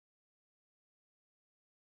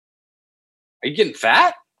Are you getting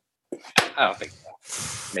fat? I don't think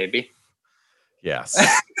so. Maybe. Yes.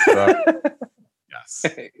 Yes.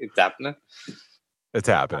 It's happening. It's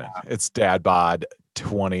happening. It's Dad Bod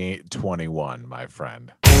 2021, my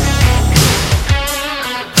friend.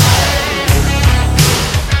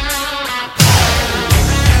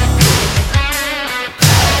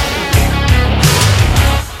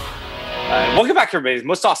 Welcome back, everybody.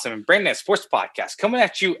 Most awesome and brand new sports podcast coming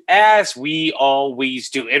at you as we always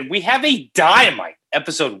do. And we have a dynamite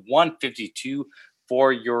episode 152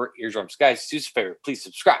 for your eardrums. Guys, do us a favor. Please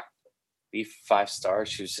subscribe. Leave 5 stars.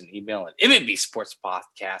 Shoot us an email at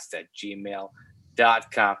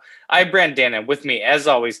mbsportspodcast@gmail.com. I'm Brandon, and with me, as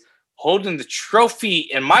always, holding the trophy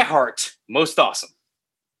in my heart, Most Awesome.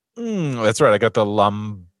 That's right. I got the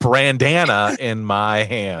Brandana in my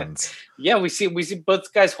hands. Yeah, we see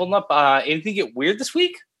both guys holding up. Anything get weird this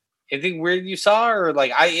week? Anything weird you saw, or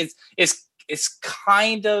like it's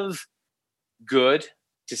kind of good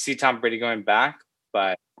to see Tom Brady going back,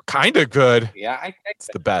 but kind of good. Yeah, it's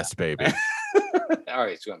the best, baby. All right,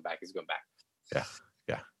 he's going back.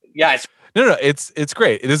 Yeah. No. It's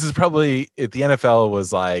great. This is probably if the NFL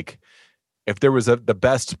was like, if there was the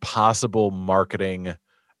best possible marketing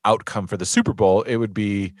outcome for the Super Bowl, it would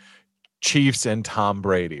be Chiefs and Tom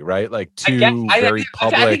Brady, right? Like very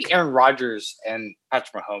public. I think Aaron Rodgers and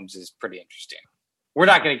Patrick Mahomes is pretty interesting. We're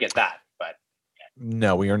not going to get that, but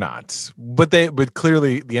no, we are not. But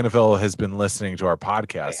clearly the NFL has been listening to our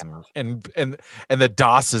podcast, and the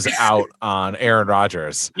DOS is out on Aaron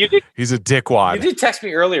Rodgers. He's a dickwad. You did text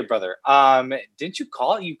me earlier, brother. Didn't you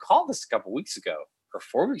call? You called us a couple weeks ago or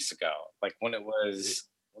 4 weeks ago, like when it was.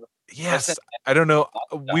 Yes, I don't know.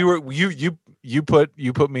 We were you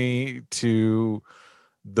put me to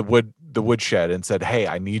the woodshed and said, "Hey,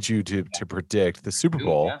 I need you to predict the Super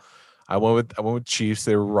Bowl." Yeah. I went with Chiefs.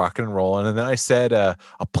 They were rocking and rolling, and then I said a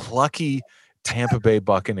plucky Tampa Bay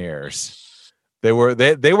Buccaneers. They were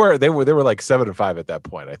like 7-5 at that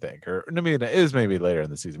point, I think, or maybe it was maybe later in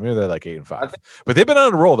the season. Maybe they're like 8-5, but they've been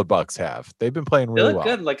on a roll. The Bucs have. They've been playing really well.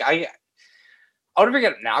 Good. Like I want to bring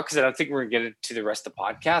it up now because I don't think we're gonna get into the rest of the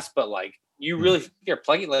podcast. But like, you really think they're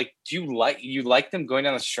plugging? Like, do you like them going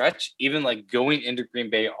down the stretch, even like going into Green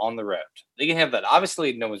Bay on the road? They can have that.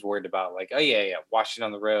 Obviously, no one's worried about like, oh yeah, Washington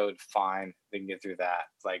on the road, fine, they can get through that.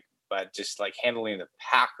 Like, but just like handling the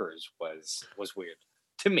Packers was weird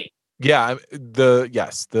to me. Yeah,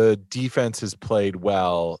 the defense has played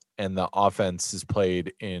well, and the offense has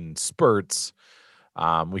played in spurts.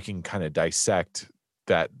 We can kind of dissect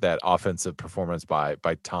that offensive performance by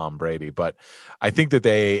Tom Brady, but I think that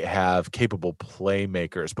they have capable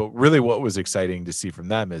playmakers. But really, what was exciting to see from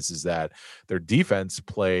them is that their defense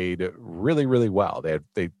played really, really well. They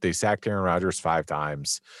sacked Aaron Rodgers 5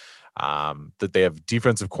 times. That they have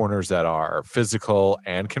defensive corners that are physical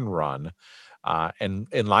and can run, and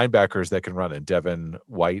linebackers that can run, in Devin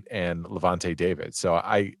White and Levante David. So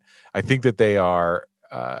I think that they are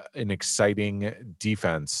an exciting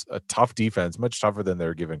defense, a tough defense, much tougher than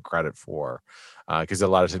they're given credit for. Because a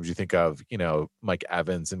lot of times you think of, Mike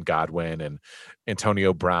Evans and Godwin and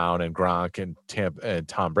Antonio Brown and Gronk and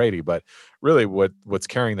Tom Brady, but really what's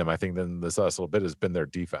carrying them, I think, then this last little bit has been their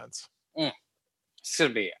defense. It's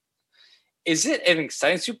gonna be. Is it an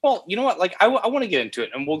exciting Super Bowl? You know what? Like I want to get into it,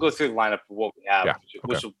 and we'll go through the lineup of what we have,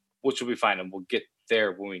 which will be fine, and we'll get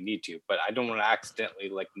there when we need to. But I don't want to accidentally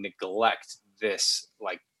like neglect this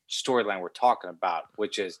like storyline we're talking about,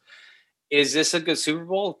 which is this a good Super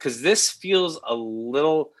Bowl? Because this feels a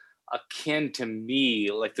little akin to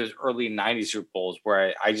me like those early 90s Super Bowls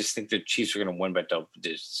where I just think the Chiefs are going to win by double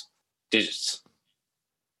digits.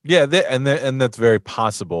 Yeah, and that's very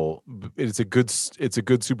possible. It's a good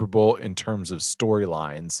Super Bowl in terms of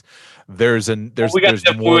storylines. We have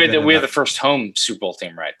the first home Super Bowl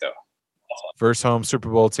team, right? Though. First home Super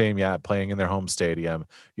Bowl team, playing in their home stadium.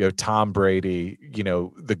 You have Tom Brady,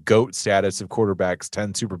 the GOAT status of quarterbacks,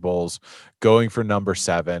 10 Super Bowls, going for number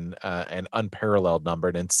 7, an unparalleled number,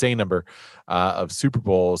 an insane number of Super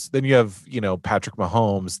Bowls. Then you have, Patrick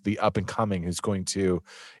Mahomes, the up and coming, who's going to,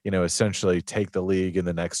 essentially take the league in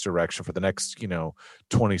the next direction for the next,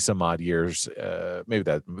 20 some odd years, maybe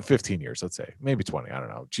that 15 years, let's say, maybe 20. I don't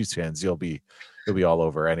know. Chiefs fans, you'll be all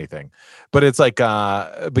over anything, but it's like,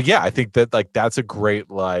 but yeah, I think that like, that's a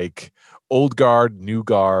great, like old guard, new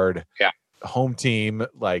guard, home team.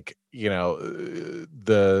 Like,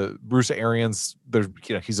 the Bruce Arians,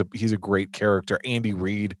 he's a great character. Andy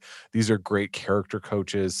Reid, these are great character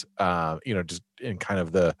coaches, just in kind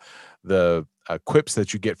of the quips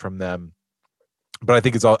that you get from them. But I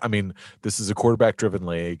think it's all, I mean, this is a quarterback driven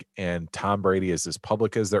league, and Tom Brady is as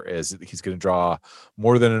public as there is. He's going to draw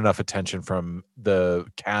more than enough attention from the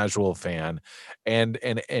casual fan. And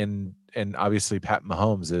obviously Pat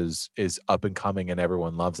Mahomes is up and coming and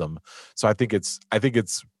everyone loves him. So I think it's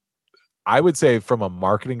I would say from a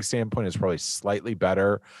marketing standpoint, it's probably slightly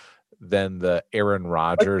better than the Aaron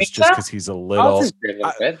Rodgers, just because he's a little bit.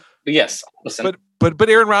 But yes, listen. But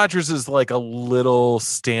Aaron Rodgers is like a little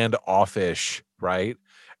standoffish, right?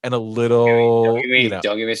 And a little, don't give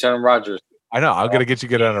me Aaron Rodgers. I know. I'm gonna get you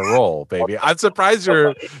good on a roll, baby. I'm surprised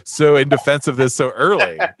you're so in defense of this so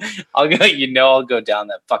early. I'll go down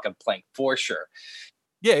that fucking plank for sure.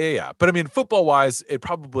 Yeah. But I mean, football wise, it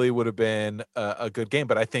probably would have been a good game.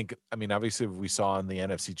 But I think, I mean, obviously, we saw in the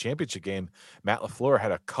NFC Championship game, Matt LaFleur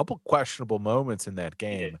had a couple questionable moments in that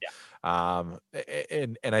game. And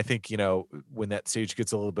I think, when that stage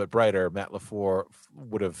gets a little bit brighter, Matt LaFleur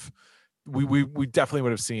would have. We definitely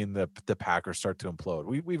would have seen the Packers start to implode.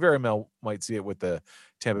 We very well might see it with the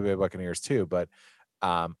Tampa Bay Buccaneers too. But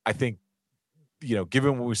I think,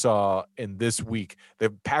 given what we saw in this week,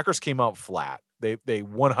 the Packers came out flat. They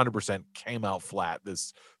 100% came out flat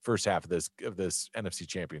this first half of this NFC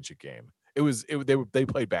Championship game. They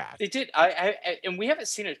played bad. They did. And we haven't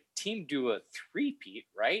seen a team do a three-peat,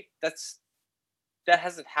 right? That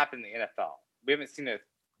hasn't happened in the NFL. We haven't seen it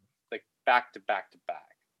like back to back to back.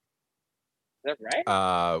 Is that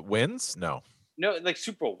right? Wins? No, like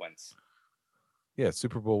Super Bowl wins. Yeah,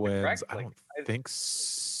 Super Bowl wins. Correct? I don't think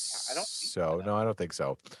so. I don't think so. No, I don't think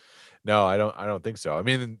so. No, I don't think so. I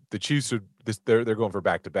mean, the Chiefs they're going for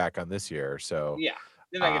back to back on this year. So yeah,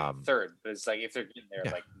 then I get the third. But it's like if they're getting there,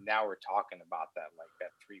 like now we're talking about that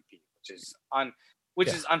three-peat, which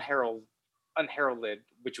is unheralded,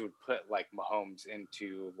 which would put like Mahomes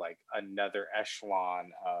into like another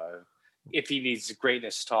echelon if he needs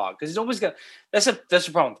greatness talk, because he's always got. That's the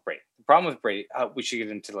problem with Brady. The problem with Brady, we should get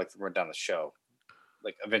into like the run down the show,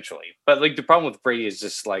 like eventually. But like the problem with Brady is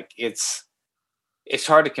just like it's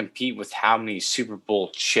hard to compete with how many Super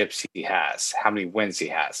Bowl chips he has, how many wins he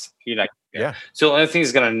has. Yeah. So the only thing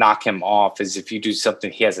that's going to knock him off is if you do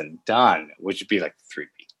something he hasn't done, which would be like the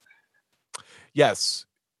three-peat. Yes.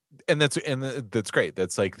 And that's great.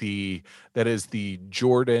 That's like that is the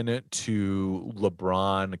Jordan to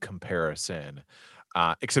LeBron comparison.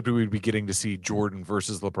 Except we would be getting to see Jordan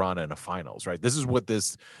versus LeBron in a finals, right? This is what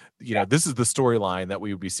this is the storyline that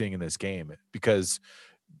we would be seeing in this game, because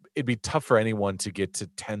it'd be tough for anyone to get to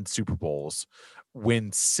 10 Super Bowls,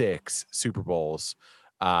 win 6 Super Bowls,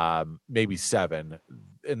 maybe 7.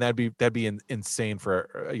 And that'd be insane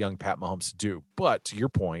for a young Pat Mahomes to do. But to your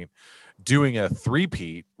point, doing a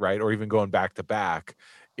three-peat, right, or even going back to back,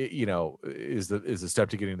 is a step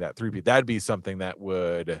to getting that three-peat. That'd be something that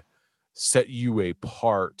would set you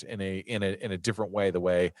apart in a different way. The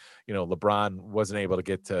way LeBron wasn't able to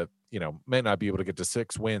get to, may not be able to get to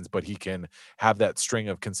 6 wins, but he can have that string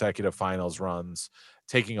of consecutive finals runs,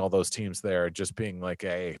 taking all those teams there, just being like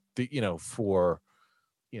for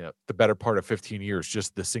the better part of 15 years,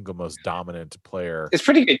 just the single most dominant player. It's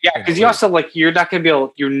pretty good. Yeah. Cause you also you're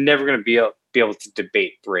never going to be able to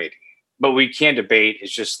debate Brady, but we can debate.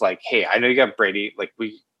 It's just like, hey, I know you got Brady. Like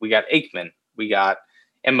we got Aikman,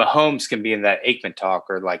 and Mahomes can be in that Aikman talk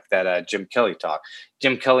or like that Jim Kelly talk.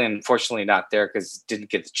 Jim Kelly, unfortunately not there cause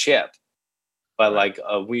didn't get the chip, but like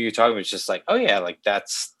when you're talking, it's just like, oh yeah, like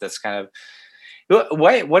that's kind of,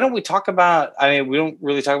 why don't we talk about? I mean, we don't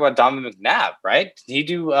really talk about Donovan McNabb, right? Did he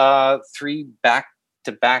do 3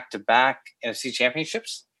 back-to-back NFC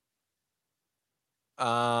championships?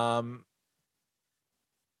 I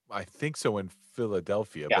think so in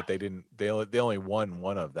Philadelphia, but they didn't. They only won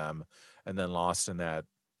one of them, and then lost in that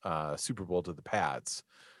Super Bowl to the Pats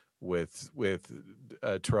with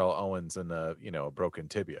Terrell Owens and a broken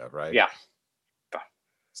tibia, right? Yeah.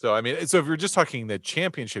 So I mean, if you're just talking the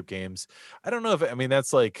championship games, I don't know if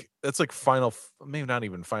that's like final, maybe not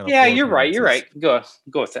even final. Yeah, you're right. You're right. Go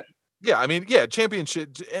with it. Yeah, I mean,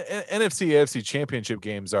 championship NFC AFC championship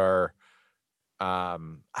games are, I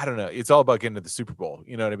don't know. It's all about getting to the Super Bowl.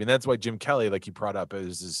 You know what I mean? That's why Jim Kelly, like you brought up,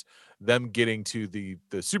 is them getting to the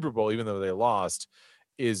Super Bowl, even though they lost,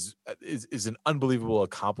 is an unbelievable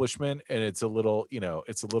accomplishment, and it's a little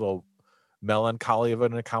melancholy of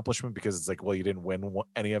an accomplishment because it's like, well, you didn't win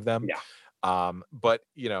any of them. Yeah. But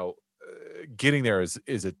getting there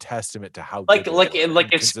is a testament to how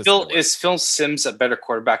is Phil Simms a better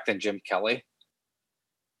quarterback than Jim Kelly?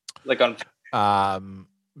 Like on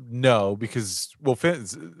no, because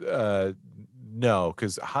because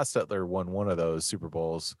Hostetler won one of those Super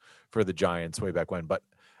Bowls for the Giants way back when, but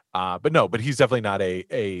he's definitely not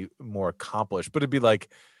a more accomplished. But it'd be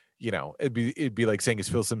like, it'd be like saying, is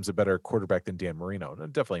Phil Simms a better quarterback than Dan Marino? No,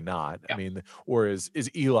 definitely not. Yeah. I mean, or is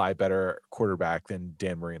Eli better quarterback than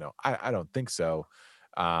Dan Marino? I don't think so.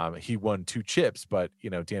 He won 2 chips, but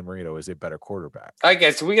Dan Marino is a better quarterback. All right,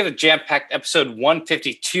 guys. So we got a jam-packed episode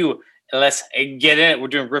 152. Let's get in it. We're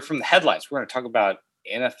doing Rip from the Headlines. We're going to talk about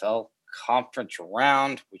NFL conference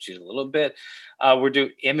round, which is a little bit. We're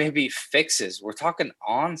doing MLB fixes. We're talking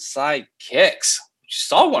onside kicks. You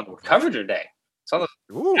saw one we covered today.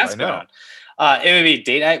 Ooh, I know. MLB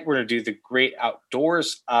Date Night, we're going to do the Great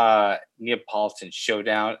Outdoors, Neapolitan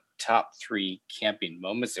Showdown, top 3 camping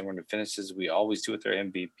moments, and we're going to finish as we always do with our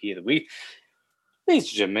MVP of the week. Ladies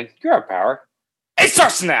and gentlemen, you're our power. It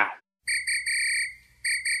starts now.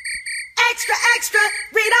 Extra, extra,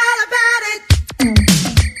 read all about it.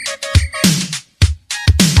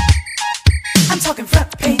 I'm talking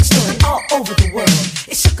front page story all over the world.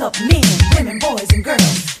 It shook up men, women, boys, and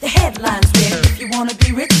girls. The headlines read, if you want to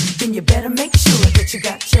be rich, then you better make sure that you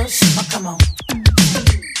got your shit. Oh, come on.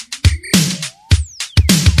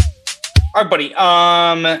 All right, buddy.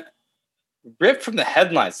 Rip from the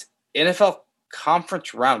headlines. NFL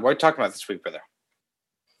conference round. What are you talking about this week, brother?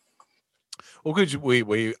 Well,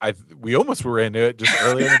 we almost were into it just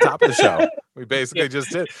early on the top of the show. We basically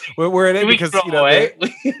just did. We're in it because we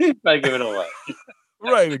give it away.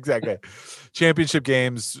 Right, exactly. Championship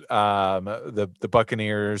games. The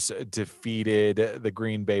Buccaneers defeated the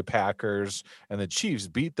Green Bay Packers, and the Chiefs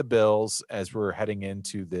beat the Bills as we're heading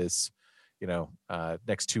into this,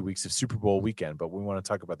 next 2 weeks of Super Bowl weekend. But we want to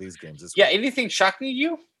talk about these games this week. Anything shocking to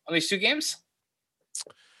you on these 2 games?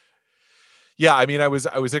 Yeah, I mean, I was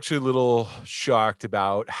actually a little shocked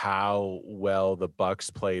about how well the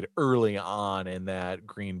Bucs played early on in that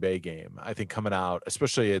Green Bay game. I think coming out,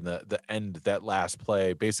 especially in the end, that last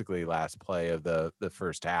play of the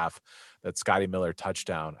first half, that Scotty Miller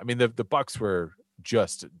touchdown. I mean, the Bucs were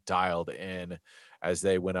just dialed in as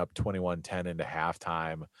they went up 21-10 into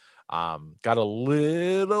halftime. Got a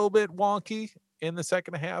little bit wonky in the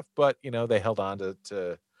second half, but they held on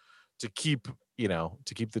to keep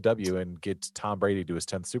the W and get Tom Brady to his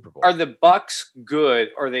 10th Super Bowl. Are the Bucs good,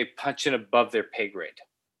 or are they punching above their pay grade?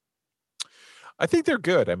 I think they're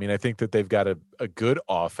good. I mean, I think that they've got a good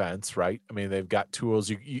offense, right? I mean, they've got tools.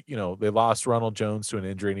 They lost Ronald Jones to an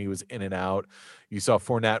injury, and he was in and out. You saw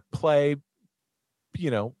Fournette play,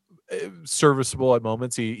 serviceable at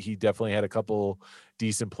moments. He definitely had a couple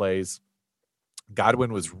decent plays.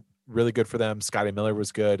 Godwin was really good for them. Scotty Miller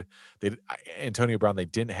was good. Antonio Brown, they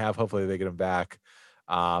didn't have. Hopefully they get him back.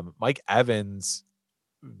 Mike Evans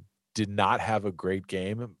did not have a great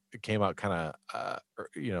game. It came out kind of,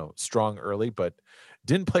 strong early, but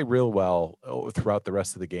didn't play real well throughout the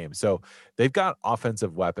rest of the game. So they've got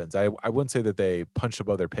offensive weapons. I wouldn't say that they punched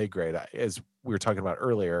above their pay grade. As we were talking about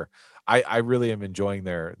earlier, I really am enjoying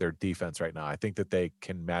their defense right now. I think that they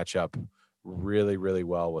can match up really, really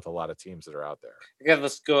well with a lot of teams that are out there. Okay,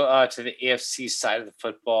 let's go to the AFC side of the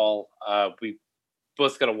football. We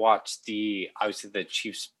both got to watch obviously the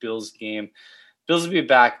Chiefs-Bills game. Bills will be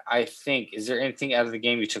back, I think. Is there anything out of the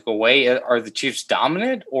game you took away? Are the Chiefs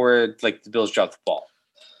dominant, or like the Bills dropped the ball?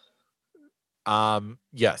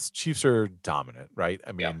 Yes, Chiefs are dominant, right?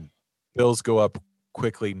 I mean, Bills go up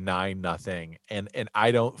quickly 9-0, and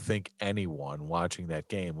I don't think anyone watching that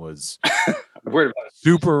game was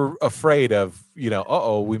super afraid of,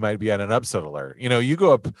 we might be on an upset alert. You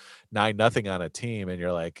go up 9-0 on a team, and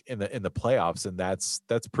you're like in the playoffs, and that's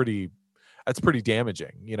pretty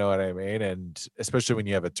damaging. You know what I mean? And especially when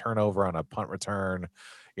you have a turnover on a punt return,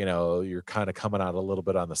 you're kind of coming out a little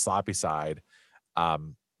bit on the sloppy side. That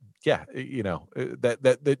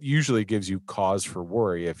usually gives you cause for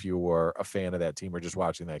worry if you were a fan of that team or just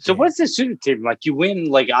watching that game. So what's the student team? Like, you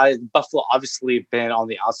win, Buffalo obviously been on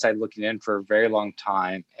the outside looking in for a very long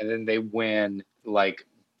time, and then they win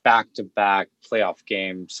back-to-back playoff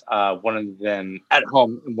games, one of them at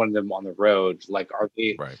home and one of them on the road. Are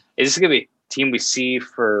they right? Is this going to be a team we see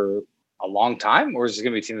for a long time, or is this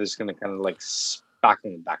going to be a team that's going to kind of back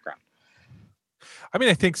in the background? I mean,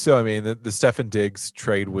 I think so. I mean, the Stefon Diggs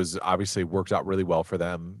trade was obviously worked out really well for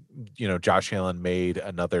them. Josh Allen made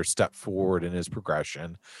another step forward in his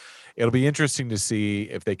progression. It'll be interesting to see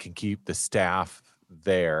if they can keep the staff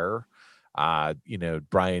there.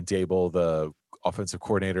 Brian Daboll, the offensive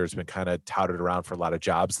coordinator, has been kind of touted around for a lot of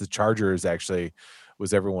jobs. The Chargers actually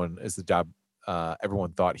was the job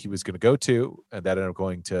everyone thought he was going to go to, and that ended up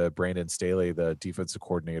going to Brandon Staley, the defensive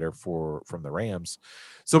coordinator from the Rams.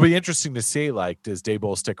 So it'll be interesting to see, does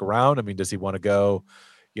Daboll stick around? I mean, does he want to go,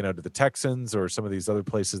 to the Texans or some of these other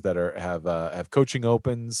places that have coaching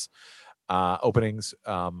opens? openings,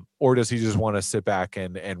 or does he just want to sit back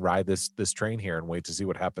and ride this train here and wait to see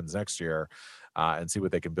what happens next year, and see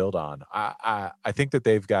what they can build on? I think that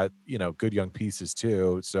they've got good young pieces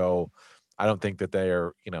too, so I don't think that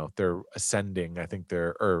they're ascending. I think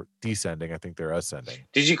they're descending. I think they're ascending.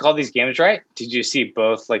 Did you call these games right? Did you see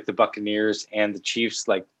both like the Buccaneers and the Chiefs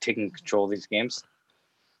like taking control of these games?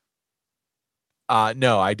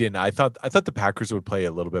 No, I didn't. I thought the Packers would play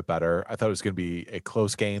a little bit better. I thought it was going to be a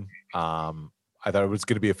close game. I thought it was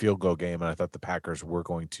going to be a field goal game, and I thought the Packers were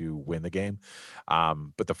going to win the game.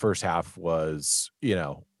 But the first half was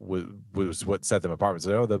what set them apart.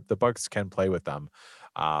 So the Bucs can play with them.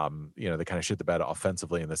 They kind of shit the bed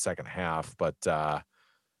offensively in the second half, but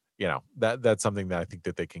that's something that I think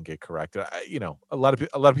that they can get corrected. A lot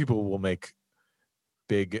of people will make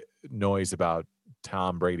big noise about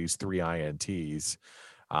Tom Brady's 3 INTs.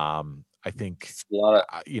 I think it's a lot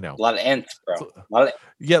of ants, bro. A lot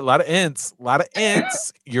of ants.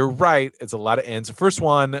 You're right. It's a lot of ants. The first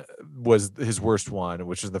one was his worst one,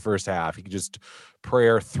 which is the first half. He just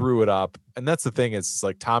prayer threw it up. And that's the thing. It's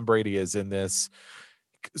like Tom Brady is in this.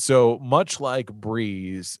 So much like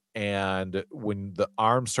Breeze, and when the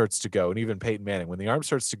arm starts to go, and even Peyton Manning, when the arm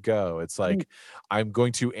starts to go, it's like, I'm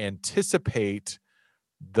going to anticipate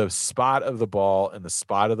the spot of the ball and the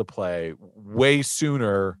spot of the play way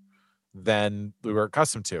sooner than we were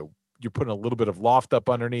accustomed to. You're putting a little bit of loft up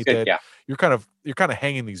underneath it. Yeah. You're kind of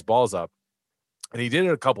hanging these balls up. And he did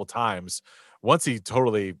it a couple times. Once he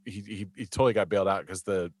totally got bailed out because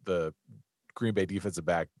the Green Bay defensive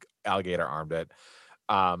back alligator armed it.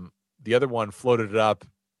 The other one floated it up.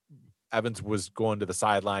 Evans was going to the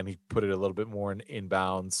sideline. He put it a little bit more in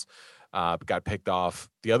inbounds, got picked off.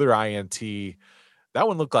 The other INT, that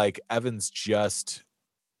one looked like Evans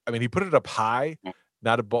he put it up high,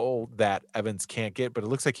 not a ball that Evans can't get, but it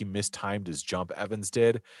looks like he mistimed his jump, Evans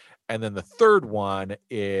did. And then the third one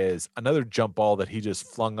is another jump ball that he just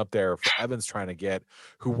flung up there for Evans trying to get,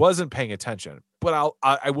 who wasn't paying attention. But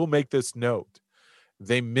I will make this note.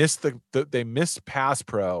 They missed they missed pass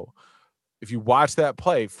pro. If you watch that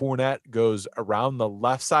play, Fournette goes around the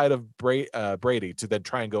left side of Brady to then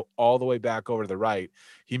try and go all the way back over to the right.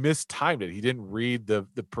 He mistimed it. He didn't read the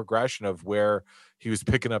progression of where he was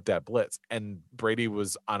picking up that blitz. And Brady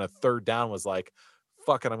was on a third down, was like,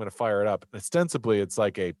 fuck it, I'm going to fire it up. And ostensibly, it's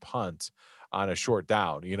like a punt on a short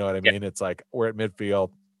down. You know what I mean? It's like, we're at midfield,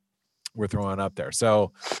 we're throwing up there.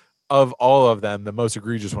 So of all of them, the most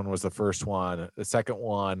egregious one was the first one. The second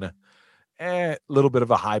one, a little bit of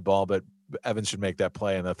a high ball, but Evans should make that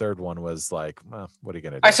play. And the third one was like, well, what are you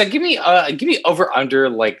going to do? All right, so give me over under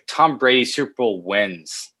like Tom Brady Super Bowl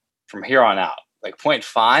wins from here on out. Like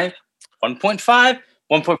 0.5, 1.5,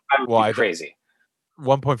 1.5 would be crazy.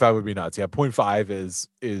 1.5 would be nuts. Yeah, 0.5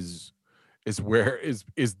 is where is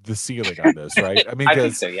the ceiling on this, right? I mean, I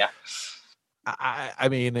think so, yeah. I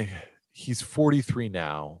mean, he's 43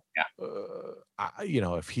 now. Yeah.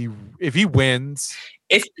 If he wins,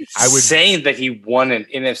 it's insane that he won an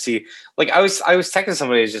NFC. Like I was texting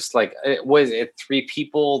somebody, just like, was it 3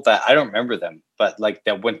 people that I don't remember them, but like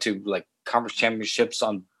that went to like conference championships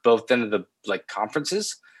on both end of the like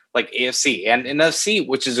conferences, like AFC and NFC,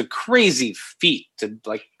 which is a crazy feat to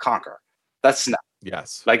like conquer. That's not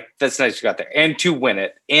that's nice you got there, and to win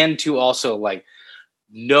it, and to also like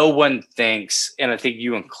no one thinks, and I think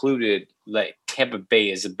you included, like Tampa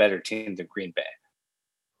Bay is a better team than Green Bay.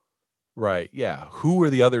 Right. Yeah. Who are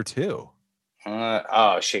the other two?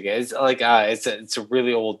 Shit. It's like it's a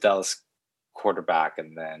really old Dallas quarterback,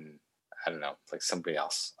 and then I don't know, like somebody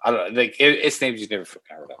else. I don't know. Like it's names you never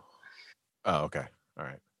fucking heard of. Oh, okay. All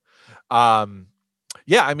right.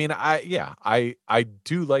 Yeah. I mean, I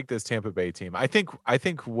do like this Tampa Bay team. I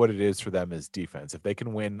think what it is for them is defense. If they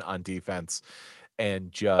can win on defense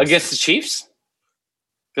and just against the Chiefs,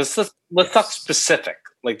 because let's talk specific.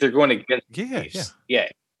 Like they're going against the Chiefs. Yeah.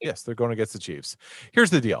 Yes, they're going against the Chiefs. Here's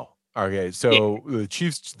the deal. Okay, so the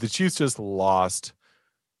Chiefs just lost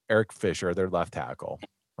Eric Fisher, their left tackle,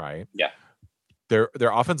 right? Yeah. Their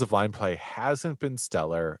offensive line play hasn't been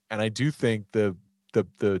stellar, and I do think the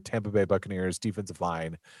Tampa Bay Buccaneers defensive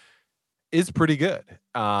line is pretty good.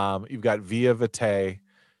 You've got Vita Vea,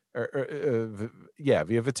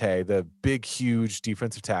 the big, huge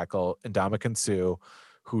defensive tackle, and Ndamukong Suh,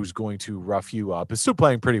 who's going to rough you up, is still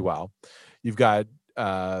playing pretty well. You've got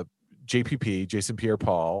JPP, Jason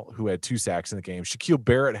Pierre-Paul, who had 2 sacks in the game. Shaquille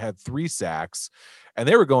Barrett had 3 sacks, and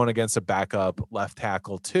they were going against a backup left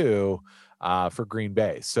tackle too for Green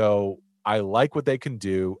Bay. So I like what they can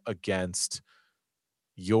do against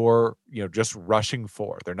your, just rushing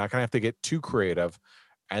 4. They're not going to have to get too creative.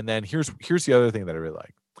 And then here's the other thing that I really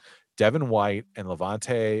like. Devin White and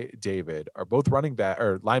Levante David are both running back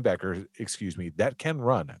or linebackers, excuse me, that can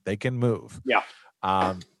run. They can move. Yeah.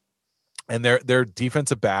 And their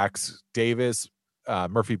defensive backs, Davis,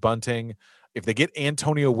 Murphy Bunting. If they get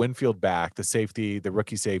Antonio Winfield back, the safety, the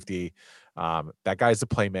rookie safety, that guy's a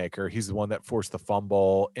playmaker. He's the one that forced the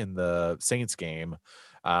fumble in the Saints game.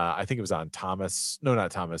 I think it was on Thomas. No, not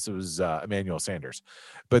Thomas. It was Emmanuel Sanders.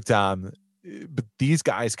 But these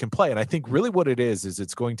guys can play. And I think really what it is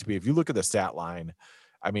it's going to be, if you look at the stat line,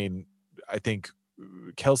 I mean, I think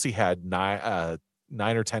Kelsey had 9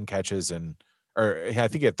 or 10 catches or I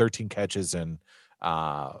think he had 13 catches and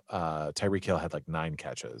Tyreek Hill had like 9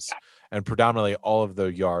 catches, and predominantly all of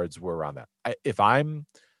the yards were around that. If I'm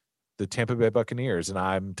the Tampa Bay Buccaneers and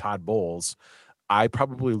I'm Todd Bowles, I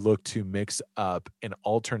probably look to mix up and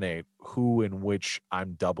alternate who and which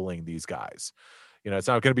I'm doubling these guys. It's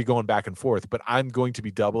not going to be going back and forth, but I'm going to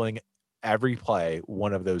be doubling every play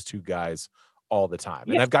one of those 2 guys all the time.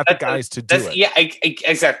 And I've got the guys to do it. Yeah,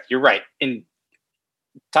 exactly. You're right. And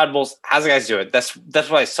Todd Bowles has the guys do it. That's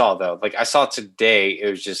what I saw, though. Like, I saw today, it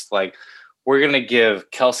was just like, we're going to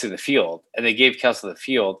give Kelsey the field. And they gave Kelsey the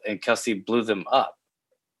field, and Kelsey blew them up.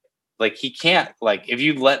 Like, he can't, like, if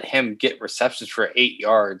you let him get receptions for 8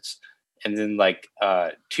 yards and then, like,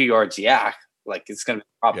 2 yards yak, like, it's going to be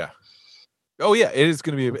a problem. Yeah. Oh, yeah. It is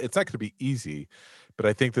going to be, it's not going to be easy, but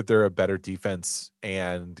I think that they're a better defense.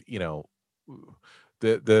 And,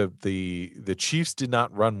 the Chiefs did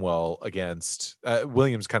not run well against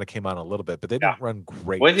Williams. Kind of came on a little bit, but they didn't run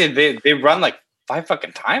great. When did they run like 5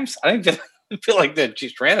 fucking times? I didn't feel like the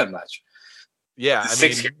Chiefs ran that much. Yeah, I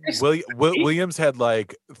mean, Williams had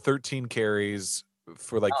like 13 carries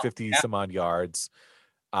for like 50 some odd yards.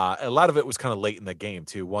 A lot of it was kind of late in the game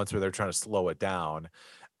too. Once where they're trying to slow it down,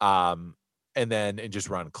 and just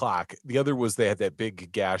run clock. The other was they had that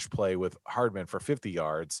big gash play with Hardman for 50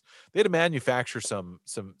 yards. They had to manufacture some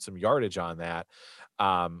yardage on that.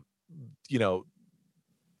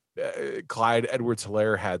 Clyde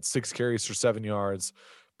Edwards-Helaire had 6 carries for 7 yards.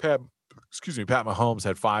 Pat Mahomes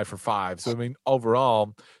had 5 for 5. So, I mean,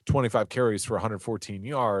 overall, 25 carries for 114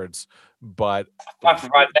 yards. But 5 for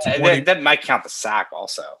 5, that might count the sack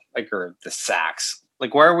also, or the sacks.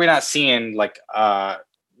 Like, why are we not seeing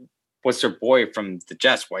what's their boy from the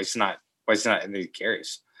Jets? Why is he not in the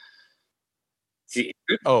carries?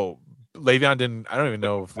 Le'Veon didn't. I don't even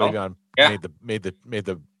know if Le'Veon made the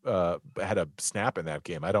had a snap in that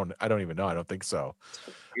game. I don't even know. I don't think so.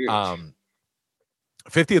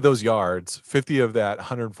 50 of those yards, 50 of that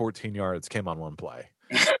 114 yards came on one play.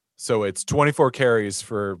 So it's 24 carries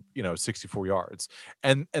for 64 yards.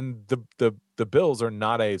 And the Bills are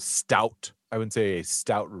not a stout, I wouldn't say a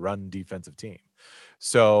stout run defensive team.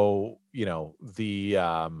 So, what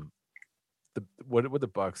would the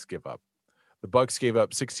Bucs give up? The Bucs gave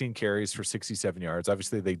up 16 carries for 67 yards.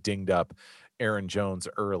 Obviously, they dinged up Aaron Jones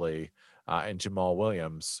early and Jamal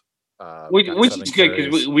Williams. Which is good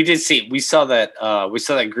because we saw that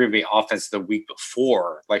Green Bay offense the week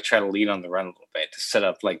before, like try to lean on the run a little bit to set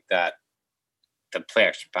up like the play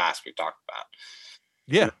action pass we talked about.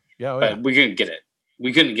 Yeah. But we couldn't get it.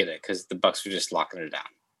 We couldn't get it because the Bucs were just locking it down.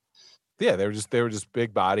 Yeah, they were just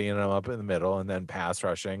big bodying them up in the middle and then pass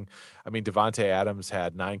rushing. I mean, Devontae Adams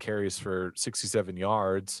had 9 carries for 67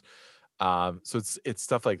 yards. So it's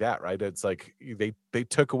stuff like that, right? It's like they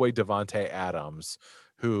took away Devontae Adams,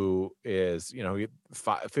 who is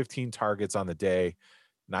 15 targets on the day,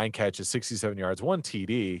 9 catches, 67 yards, 1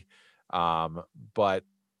 TD, but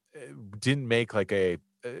didn't make like a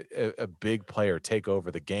big player take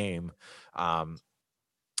over the game.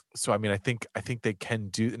 So I mean, I think they can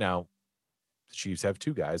do now. The Chiefs have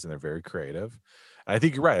 2 guys and they're very creative. And I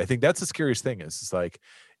think you're right. I think that's the scariest thing is like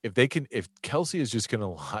if Kelsey is just going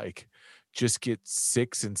to just get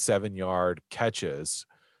 6 and 7 yard catches,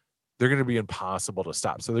 they're going to be impossible to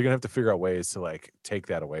stop. So they're going to have to figure out ways to take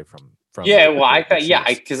that away from.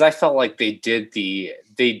 Because I felt like they did the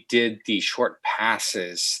short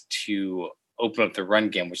passes to open up the run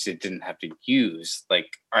game, which they didn't have to use.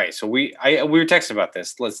 Like, all right, so we were texting about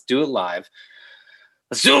this. Let's do it live.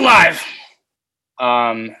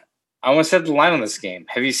 I want to set the line on this game.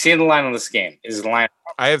 Have you seen the line on this game? Is the line?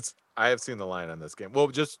 I have seen the line on this game. Well,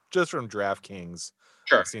 just from DraftKings.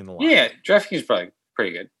 Sure. I've seen the line. Yeah, DraftKings is probably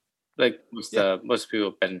pretty good. Like most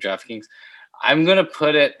people bet in DraftKings. I'm gonna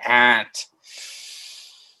put it at.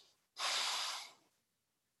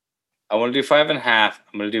 I want to do 5.5. I'm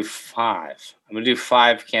gonna do 5. I'm gonna do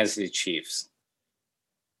 5 Kansas City Chiefs.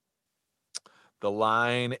 The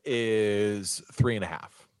line is 3.5.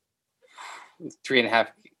 3.5.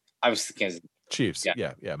 Obviously, Kansas. Chiefs.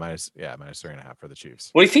 Yeah. Minus 3.5 for the Chiefs.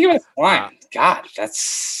 What do you think about the line? God,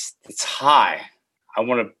 that's high. I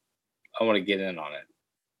want to get in on it.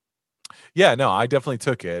 Yeah, no, I definitely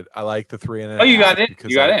took it. I like the 3.5. Oh, you got it.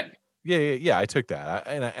 You got it. Yeah. I took that,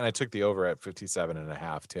 and I took the over at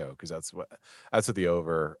 57.5 too, because that's what the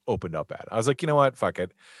over opened up at. I was like, you know what, fuck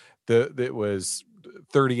it. It was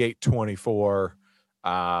 38-24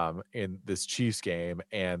 in this Chiefs game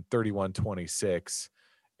and 31-26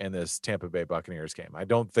 in this Tampa Bay Buccaneers game. I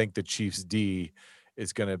don't think the Chiefs D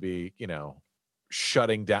is going to be,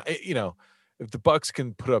 shutting down. If the Bucs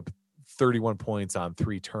can put up 31 points on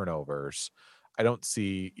 3 turnovers, I don't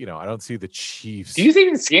see the Chiefs. Do you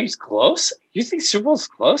think this game's close? Do you think Super Bowl's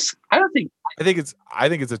close? I don't think. I think it's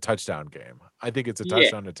a touchdown game. I think it's a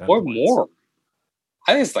touchdown to 10 or points. More.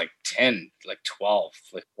 I think it's like 10, like 12,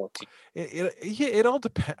 like 14. It all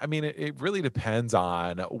depends. I mean, it really depends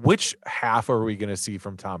on which half are we going to see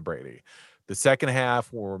from Tom Brady. The second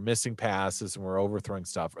half, where we're missing passes and we're overthrowing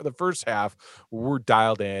stuff, or the first half, where we're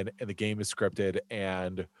dialed in and the game is scripted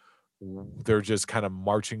and they're just kind of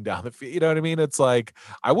marching down the field. You know what I mean? It's like,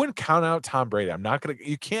 I wouldn't count out Tom Brady.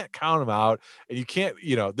 You can't count him out, and you can't,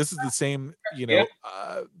 this is the same,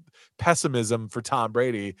 pessimism for Tom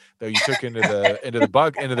Brady that you took into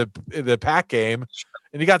the Pack game,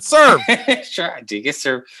 and he got served. Sure, I did get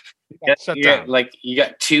served. You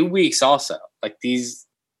got 2 weeks also. Like these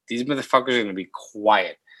motherfuckers are going to be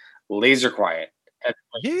quiet, laser quiet.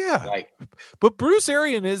 But Bruce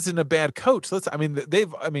Arians isn't a bad coach.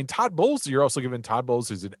 Todd Bowles. You're also giving Todd Bowles,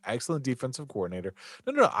 who's an excellent defensive coordinator.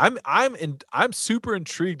 No. I'm super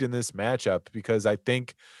intrigued in this matchup because I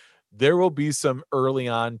think there will be some early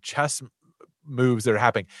on chess moves that are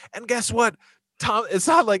happening. And guess what, Tom? It's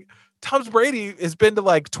not like Tom Brady has been to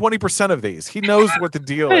like 20% of these. He knows what the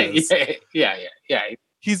deal is. Yeah.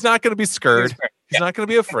 He's not going to be scared. He's not going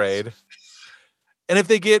to be afraid. And if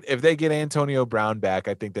they get Antonio Brown back,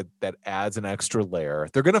 I think that adds an extra layer.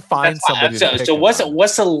 They're going to find somebody. So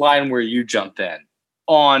what's the line where you jump in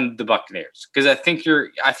on the Buccaneers? Because I think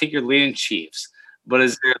you're leading Chiefs, but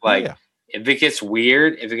is there if it gets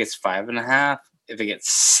weird, if it gets 5.5, if it gets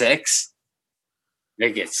 6, if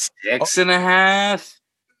it gets 6.5,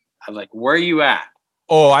 I'm like, where are you at?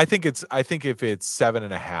 Oh, I think if it's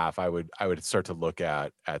 7.5, I would start to look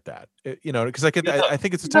at that. Because I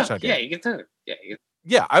think it's a touchdown game. Yeah, you get to.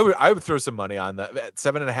 Yeah, I would throw some money on that at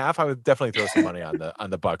 7.5. I would definitely throw some money on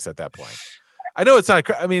the Bucs at that point. I know it's not.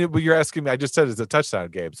 I mean, but you're asking me. I just said it's a touchdown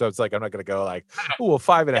game, so it's like I'm not going to go like,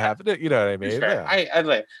 5.5. You know what I mean? Sure. Yeah. I'd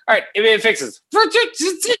like. All right, if it fixes.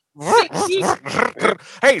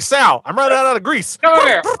 Hey, Sal, I'm running out of grease. Come over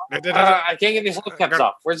here. I can't get these little caps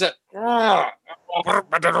off. Where's it? All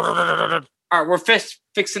right, we're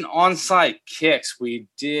fixing onside kicks. We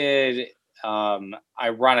did,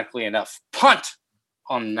 ironically enough, punt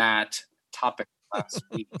on that topic last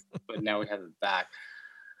week, but now we have it back.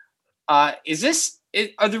 Are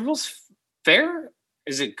the rules fair?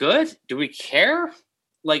 Is it good? Do we care?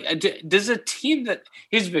 Like, does a team that?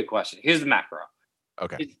 Here's a big question. Here's the macro.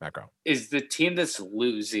 Okay, macro. Is the team that's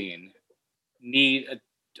losing need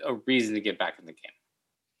a reason to get back in the game?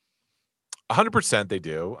 100% they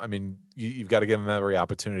do. I mean, you've got to give them every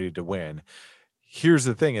opportunity to win. Here's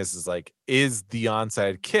the thing: is the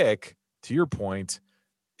onside kick? To your point,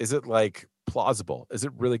 is it like plausible? Is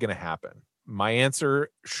it really going to happen? My answer,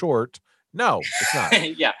 short, no, it's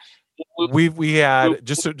not. Yeah, we had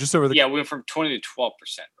just over the we went from 20 to 12%,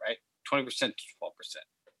 right? 20% to 12%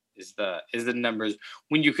 is the numbers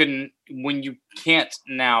when you can't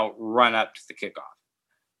now run up to the kickoff.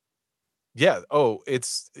 Yeah. Oh,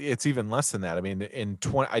 it's even less than that. I mean,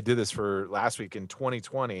 I did this for last week in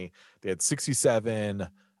 2020. They had 67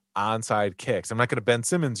 onside kicks. I'm not going to Ben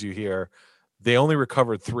Simmons you here. They only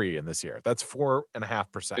recovered 3 in this year. That's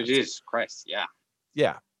 4.5%. Jesus Christ. Yeah.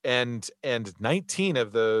 Yeah. And 19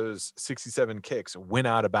 of those 67 kicks went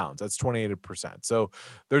out of bounds. That's 28%. So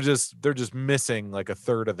they're just missing like a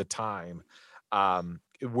third of the time.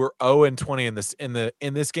 We're 0-20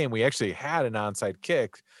 in this game. We actually had an onside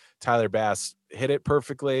kick. Tyler Bass hit it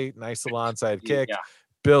perfectly. Nice little onside kick. Yeah.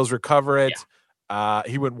 Bills recover it. Yeah.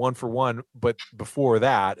 He went 1 for 1, but before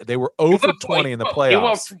that, they were 0 for 20 in the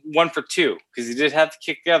playoffs. He went 1 for 2 because he did have to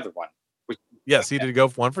kick the other one. Yes, he did go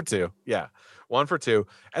 1 for 2. Yeah, 1 for 2.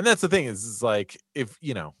 And that's the thing is like if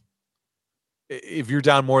you're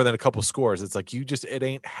down more than a couple scores, it's like it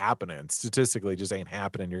ain't happening. Statistically, just ain't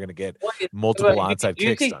happening. You're going to get multiple onside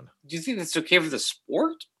kicks done. Do you think that's okay for the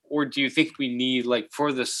sport? Or do you think we need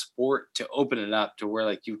for the sport to open it up to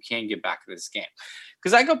where you can get back to this game?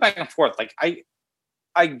 Because I go back and forth.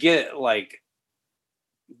 I get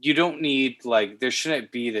you don't need like there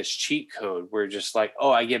shouldn't be this cheat code where just like,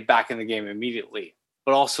 oh, I get back in the game immediately.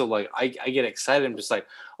 But also like I get excited. I'm just like,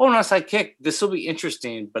 oh, an onside kick. This will be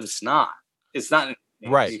interesting, but it's not. It's not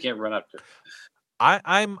right. You can't run up to it.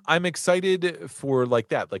 I'm excited for like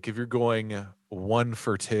that. Like if you're going 1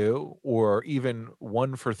 for 2 or even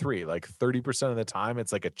 1 for 3, like 30% of the time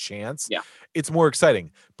it's like a chance. Yeah. It's more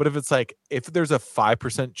exciting. But if it's like if there's a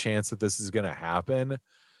 5% chance that this is going to happen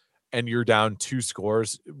and you're down 2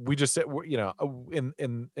 scores, we just said, you know,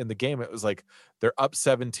 in the game it was like they're up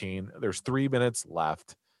 17, there's 3 minutes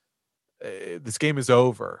left. This game is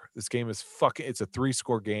over. This game is it's a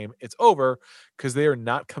 3-score game. It's over because they are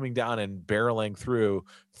not coming down and barreling through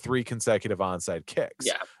 3 consecutive onside kicks.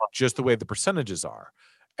 Yeah. Just the way the percentages are.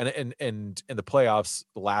 And in the playoffs,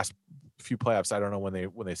 the last few playoffs, I don't know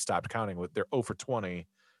when they stopped counting, with they're 0 for 20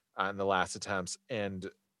 in the last attempts. And,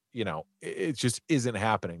 you know, it just isn't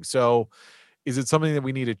happening. So is it something that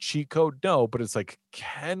we need a cheat code? No, but it's like,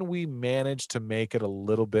 can we manage to make it a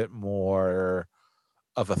little bit more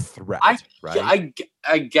of a threat, right?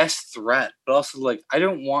 I guess threat, but also like I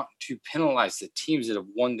don't want to penalize the teams that have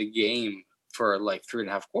won the game for like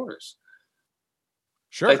 3.5 quarters.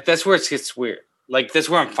 Sure, like that's where it gets weird. Like that's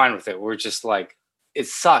where I'm fine with it. We're just like it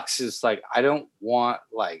sucks. It's like I don't want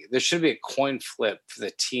like there should be a coin flip for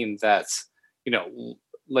the team that's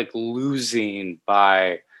like losing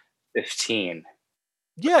by 15.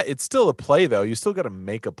 Yeah, it's still a play though. You still got to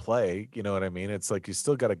make a play. You know what I mean? It's like you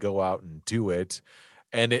still got to go out and do it.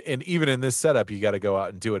 And even in this setup, you got to go out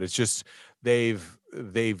and do it. It's just they've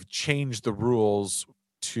changed the rules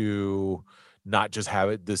to not just have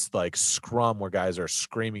it this like scrum where guys are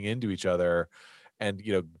screaming into each other and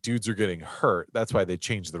dudes are getting hurt. That's why they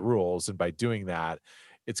changed the rules. And by doing that,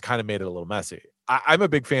 it's kind of made it a little messy. I'm a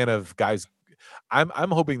big fan of guys.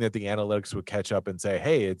 I'm hoping that the analytics would catch up and say,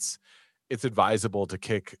 hey, it's advisable to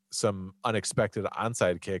kick some unexpected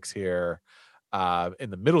onside kicks here in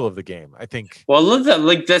the middle of the game. I think. Well, I love that.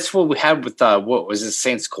 Like that's what we had with what was it,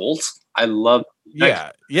 Saints Colts? I love.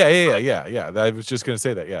 Yeah. I was just gonna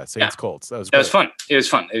say that. Yeah, Saints Colts. That was fun. It was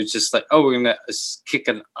fun. It was just like, oh, we're gonna kick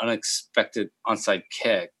an unexpected onside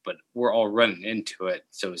kick, but we're all running into it,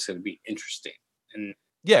 so it's gonna be interesting. And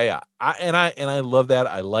I love that.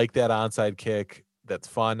 I like that onside kick. That's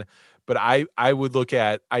fun. But I would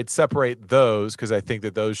I'd separate those because I think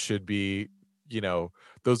that those should be,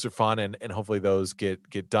 those are fun and hopefully those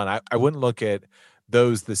get done. I wouldn't look at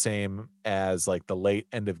those the same as like the late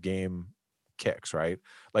end of game kicks, right?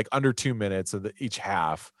 Like under 2 minutes of each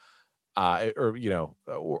half, or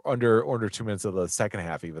under 2 minutes of the second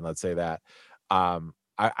half, even, let's say that.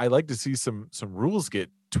 I like to see some rules get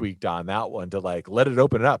tweaked on that one to like let it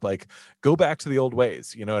open it up, like go back to the old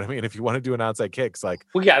ways. You know what I mean? If you want to do an outside kicks, like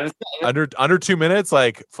under 2 minutes,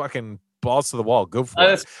 like fucking balls to the wall, go for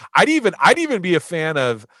it. I'd even be a fan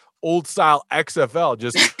of old style XFL,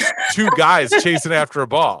 just 2 guys chasing after a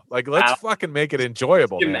ball. Like let's fucking make it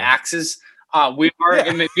enjoyable. Give them axes. We are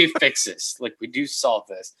going to fix this. Like we do solve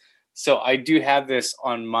this. So I do have this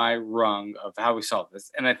on my rung of how we solve this,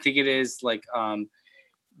 and I think it is like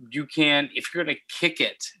you can, if you're going to kick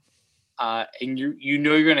it, and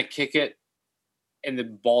you're going to kick it, and the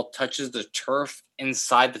ball touches the turf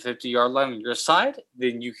inside the 50-yard line on your side,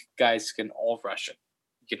 then you guys can all rush it.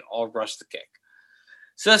 You can all rush the kick.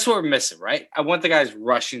 So that's what we're missing, right? I want the guys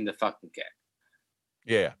rushing the fucking kick.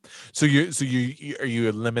 Yeah. So are you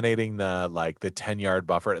eliminating the 10-yard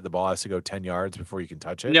buffer? The ball has to go 10 yards before you can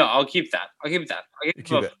touch it? No, I'll keep that. I'll keep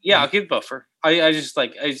it. Yeah, I'll keep the buffer. I just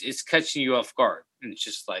it's catching you off guard. And it's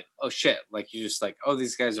just like, oh shit. Like you're just like, oh,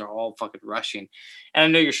 these guys are all fucking rushing. And I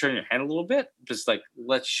know you're showing your hand a little bit. Just like,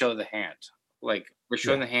 let's show the hand. Like we're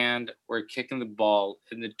showing the hand, we're kicking the ball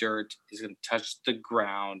in the dirt, is gonna touch the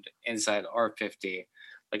ground inside R50,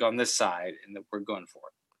 like on this side, and then we're going for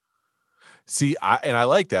it. See, I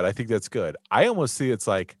like that. I think that's good. I almost see it's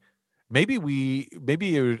like maybe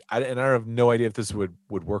I have no idea if this would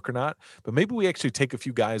work or not, but maybe we actually take a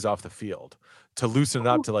few guys off the field to loosen it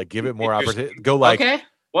up, to like give it more opportunity. Go like, okay,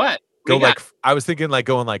 what? Go like, I was thinking like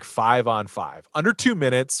going like 5-on-5 under 2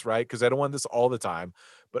 minutes, right? Because I don't want this all the time,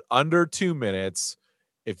 but under 2 minutes,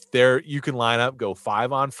 if you can line up, go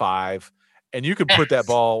 5-on-5, and you can put that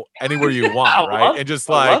ball anywhere you want, right? And just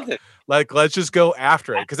like let's just go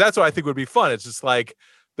after it, because that's what I think would be fun. It's just like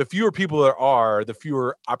the fewer people there are, the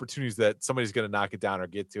fewer opportunities that somebody's going to knock it down or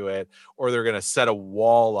get to it, or they're going to set a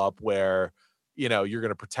wall up where you're going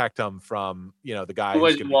to protect them from the guy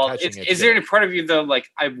who's going to be catching it. Is there any part of you though, like,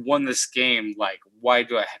 I've won this game, like why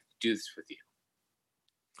do I have to do this with you?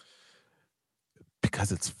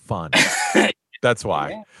 Because it's fun. That's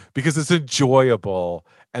why, because it's enjoyable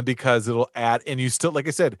and because it'll add, and you still, like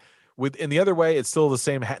I said, in the other way, it's still the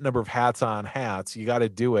same number of hats on hats. You got to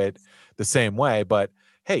do it the same way, but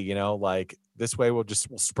hey, like this way we'll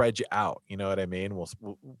spread you out. You know what I mean?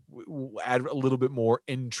 We'll add a little bit more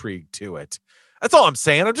intrigue to it. That's all I'm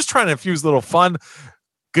saying. I'm just trying to infuse a little fun.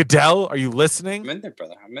 Goodell, are you listening? I'm in there,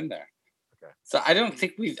 brother. I'm in there. Okay. So I don't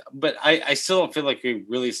think but I still don't feel like we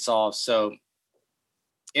really solved. So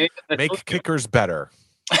make kickers better.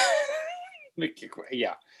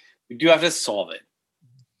 Yeah, we do have to solve it.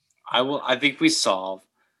 I think we solve.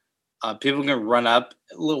 People can run up.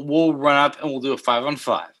 We'll run up and we'll do a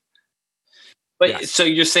 5-on-5. But So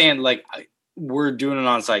you're saying like we're doing an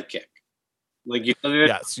onside kick, like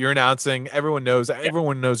yes, you're announcing. Everyone knows. Yeah.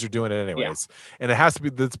 Everyone knows you're doing it anyways, and it has to be.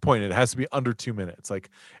 That's the point. It has to be under 2 minutes. Like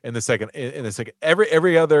in the second,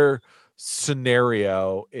 every other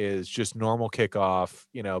scenario is just normal kickoff.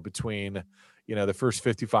 Between the first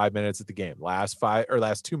 55 minutes of the game, last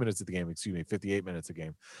 2 minutes of the game. 58 minutes of the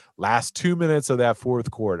game, last 2 minutes of that fourth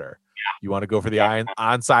quarter. You want to go for the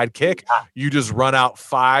onside kick? You just run out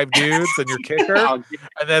 5 dudes and your kicker, and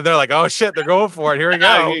then they're like, "Oh shit, they're going for it. Here we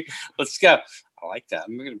go. Let's go." I like that.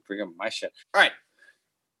 I'm gonna bring up my shit. All right,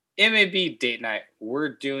 MAB date night. We're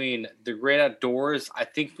doing the Great Outdoors. I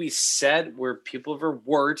think we said we're people of our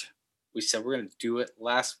word. We said we're gonna do it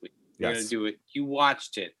last week. We're gonna do it. You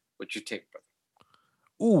watched it. What's your take, brother?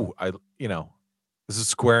 Ooh, this is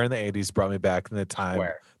Square in the 80s. Brought me back in the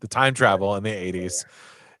time travel in the 80s.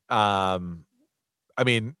 I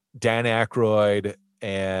mean, Dan Aykroyd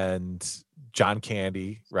and John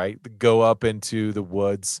Candy, right? Go up into the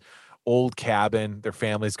woods, old cabin. Their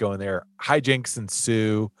families go in there. Hijinks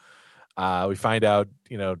ensue. We find out,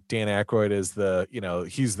 Dan Aykroyd is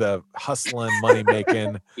he's the hustling, money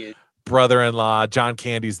making brother-in-law. John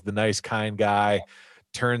Candy's the nice, kind guy.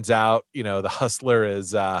 Turns out, the hustler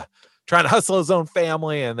is trying to hustle his own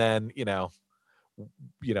family, and then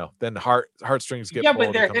then heartstrings get pulled.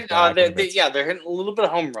 But they're hitting, they're hitting a little bit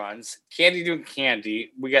of home runs. Candy doing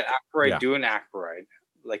Candy. We got Aykroyd doing Aykroyd.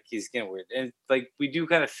 Like he's getting weird, and like we do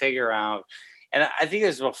kind of figure out. And I think it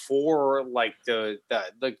was before like the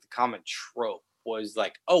common trope was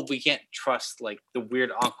like, oh, we can't trust like the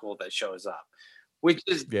weird uncle that shows up, which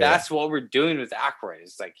is that's what we're doing with Aykroyd.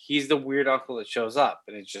 It's like he's the weird uncle that shows up,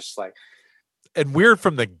 and it's just like and weird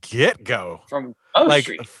from the get go from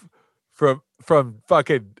Street. From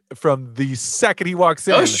the second he walks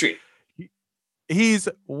in, Street. He's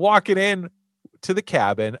walking in to the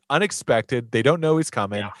cabin, unexpected. They don't know he's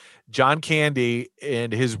coming. Yeah. John Candy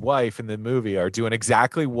and his wife in the movie are doing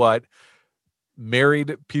exactly what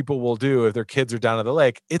married people will do if their kids are down at the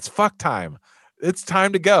lake. It's fuck time. It's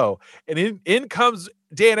time to go. And in comes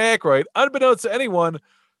Dan Aykroyd, unbeknownst to anyone,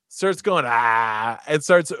 starts going, and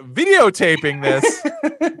starts videotaping this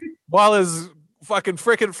while his fucking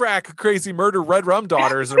frickin' frack crazy murder red rum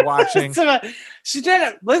daughters are watching. So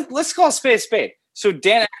Dan, let's call spade a spade. So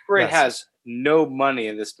Dan Aykroyd has no money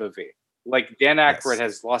in this movie. Like Dan Aykroyd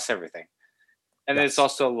has lost everything. And then it's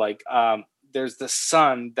also like there's the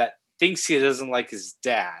son that thinks he doesn't like his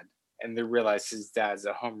dad, and they realize his dad's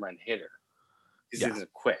a home run hitter. He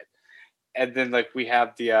doesn't quit. And then like we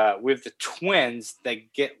have the twins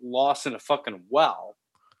that get lost in a fucking well.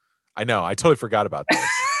 I know. I totally forgot about this.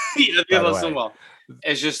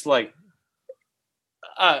 It's just like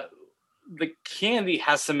the Candy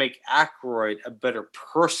has to make Aykroyd a better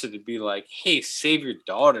person to be like, hey, save your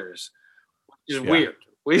daughters, which is weird.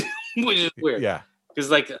 Which is weird. Yeah. Because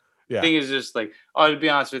like the thing is just like, to be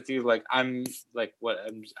honest with you, like I'm like what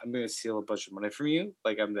I'm gonna steal a bunch of money from you.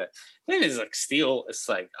 Like I'm that thing is like steal. It's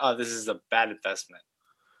like, oh, this is a bad investment.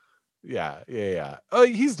 Yeah. Oh,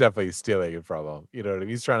 he's definitely stealing it from him. You know what I mean?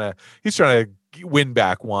 He's trying to win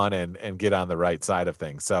back one and get on the right side of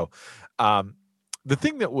things. So the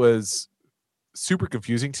thing that was super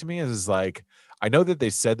confusing to me is like, I know that they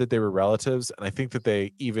said that they were relatives, and I think that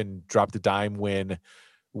they even dropped a dime when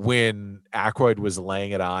Aykroyd was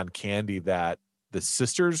laying it on Candy that the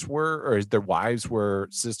sisters were, or their wives were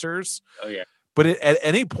sisters. Oh yeah. But at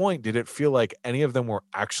any point, did it feel like any of them were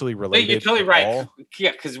actually related? You're totally right.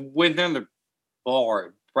 Yeah, because when they're in the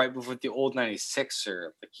bar, right before the old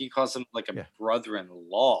 96er, like he calls him like a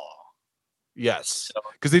brother-in-law. Yes,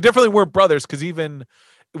 because they definitely weren't brothers. Because even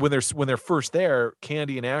when they're first there,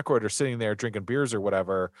 Candy and Aykroyd are sitting there drinking beers or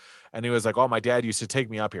whatever, and he was like, "Oh, my dad used to take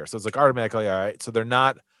me up here," so it's like automatically, all right. So they're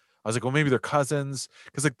not. I was like, well, maybe they're cousins,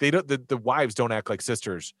 because like they don't. The wives don't act like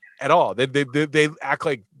sisters at all. They act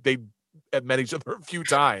like they have met each other a few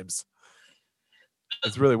times.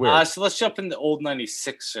 It's really weird. So let's jump in the old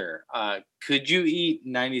 96er. Could you eat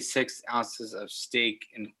 96 ounces of steak,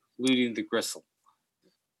 including the gristle?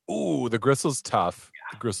 Ooh, the gristle's tough.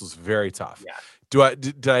 The gristle's very tough. Yeah.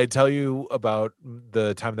 Did I tell you about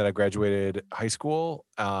the time that I graduated high school?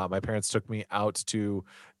 My parents took me out to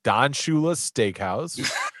Don Shula Steakhouse,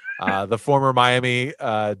 the former Miami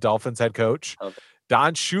Dolphins head coach. Okay.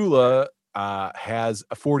 Don Shula has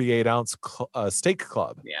a 48-ounce steak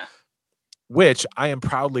club. Yeah. Which I am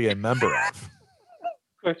proudly a member of.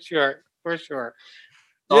 For sure.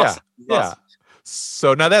 Awesome. Yeah. Awesome.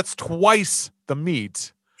 So now that's twice the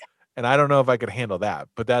meat. And I don't know if I could handle that,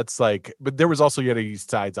 but but there was also yet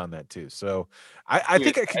sides on that too. So I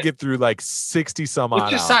think I could get through like 60 some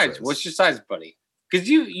odd. What's your size, buddy? Because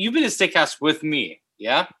you've been to steakhouse with me,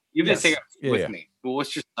 yeah? You've been to steakhouse with me. But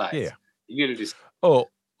what's your size? Yeah. You gotta do.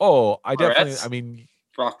 I definitely. I mean,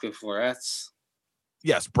 broccoli florets.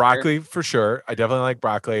 Yes, broccoli for sure. I definitely like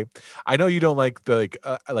broccoli. I know you don't like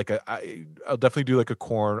I'll definitely do like a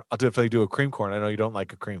corn. I'll definitely do a cream corn. I know you don't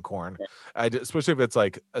like a cream corn, especially if it's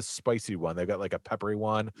like a spicy one. They've got like a peppery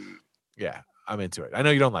one. Yeah, I'm into it. I know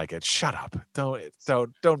you don't like it. Shut up.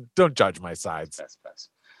 Don't judge my sides. Best.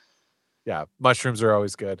 Yeah, mushrooms are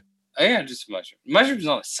always good. Oh yeah, just mushrooms. Mushrooms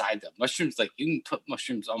on the side though. Mushrooms, like you can put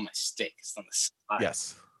mushrooms on my steak. It's on the side.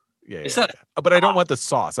 Yes. Yeah, it's not. Yeah. But I don't want the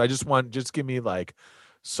sauce. I just give me like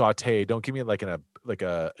saute. Don't give me like in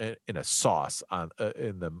a sauce on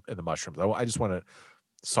in the mushrooms. I just want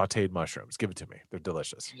sauteed mushrooms. Give it to me. They're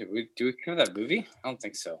delicious. Do we cover that movie? I don't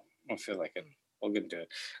think so. I don't feel like it. We'll get into it.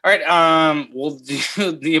 All right. We'll do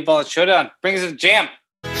the Ebola Showdown. Bring us a jam.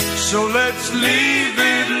 So let's leave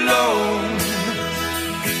it alone,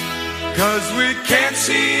 'cause we can't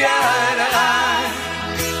see eye to eye.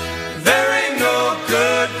 There ain't no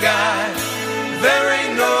good guy, there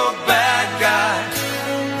ain't no bad guy.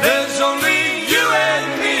 There's only you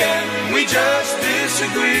and me, and we just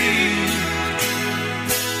disagree.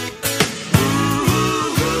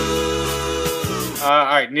 All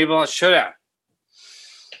right, Ebola Showdown.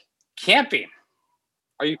 Camping.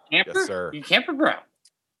 Are you a camper? Yes, sir. You camper, bro?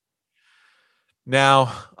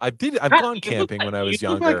 Now, I've gone camping when I was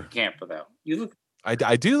younger. You look like a camper, though. You look.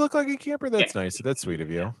 I do look like a camper. That's nice. That's sweet of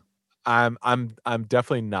you. I'm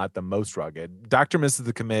definitely not the most rugged. Dr. Mrs.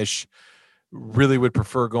 the Commish really would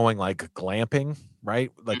prefer going like glamping,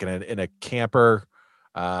 right? Like in a camper.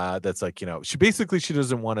 That's like, she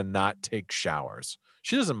doesn't want to not take showers.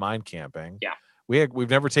 She doesn't mind camping. Yeah. We've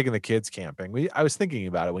never taken the kids camping. I was thinking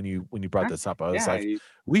about it when you brought this up. I was like,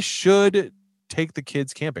 we should take the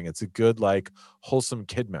kids camping. It's a good, like, wholesome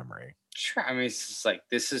kid memory. Sure. I mean, it's just like,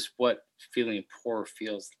 this is what feeling poor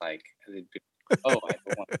feels like. I don't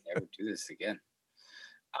want to ever do this again.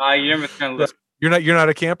 You never kind of You're not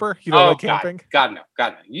a camper? You don't like camping? God no.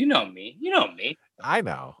 You know me. I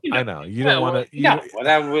know. You don't want to. What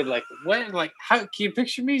I would like. What like? How can you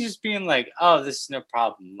picture me just being like, "Oh, this is no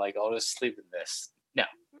problem. Like, I'll just sleep in this." No,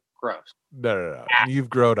 gross. No. You've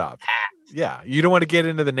grown up. Yeah, you don't want to get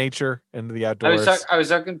into the nature, into the outdoors. I was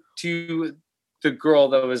talking to the girl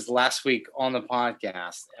that was last week on the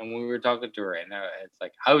podcast, and we were talking to her, and it's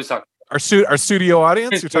like I was talking. Our studio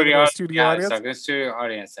audience. You're talking about studio audience. I was talking to studio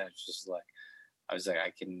audience, and it's just like I was like,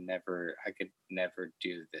 I could never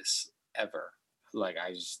do this ever. Like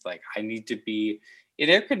I need to be in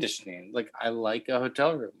air conditioning. Like I like a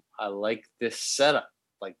hotel room. I like this setup.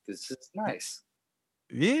 Like this is nice.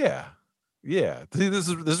 Yeah. See, this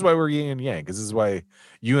is why we're yin and yang. Because this is why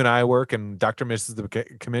you and I work, and Dr. Mrs.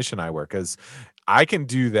 the Commission I work. Because I can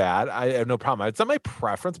do that. I have no problem. It's not my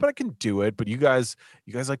preference, but I can do it. But you guys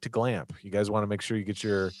like to glamp. You guys want to make sure you get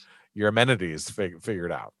your amenities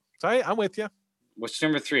figured out. So I'm with you. What's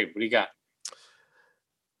number 3? What do you got?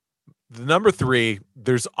 The number 3,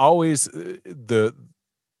 there's always the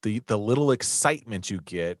little excitement you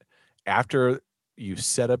get after you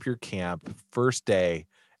set up your camp first day,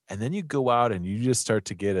 and then you go out and you just start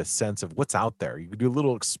to get a sense of what's out there. You can do a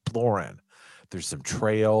little exploring. There's some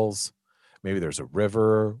trails, maybe there's a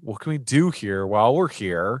river. What can we do here while we're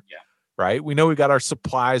here? Yeah. Right? We know we got our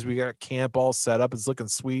supplies, we got camp all set up, it's looking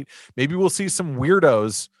sweet. Maybe we'll see some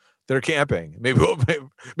weirdos that are camping. Maybe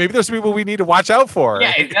there's people we need to watch out for.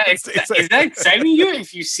 Yeah, is that exciting you?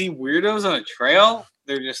 If you see weirdos on a trail,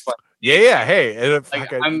 they're just like, yeah.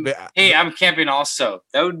 Hey, I'm camping also.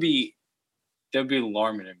 That would be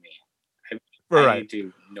alarming to me. I need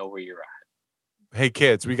to know where you're at. Hey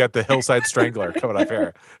kids, we got the Hillside Strangler coming up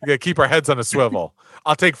here. We gotta keep our heads on a swivel.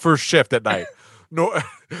 I'll take first shift at night. No,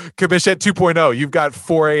 Commission 2.0. You've got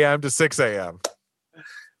 4 a.m. to 6 a.m.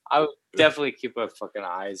 I would definitely keep my fucking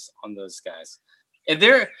eyes on those guys. And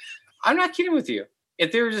I'm not kidding with you.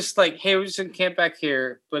 If they were just like, hey, we're just gonna camp back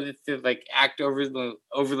here, but if they like act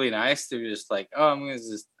overly nice, they're just like, oh,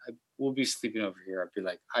 we'll be sleeping over here. I'd be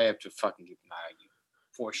like, I have to fucking keep an eye on you.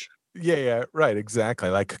 for sure. Yeah, right, exactly.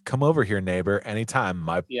 Like, come over here, neighbor, anytime.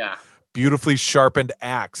 My Yeah, beautifully sharpened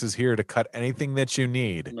axe is here to cut anything that you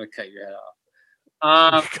need. I'm gonna cut your head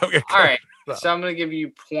off. Go get All right, cut. so I'm gonna give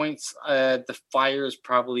you points. The fire is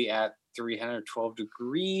probably at 312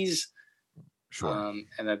 degrees. Sure.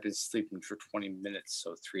 And I've been sleeping for 20 minutes,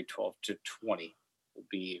 so 312 to 20 will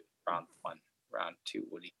be round 1. Round 2,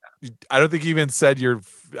 what do you got? I don't think you even said your.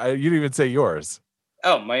 You didn't even say yours.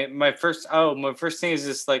 Oh, my first thing is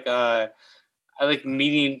just like I like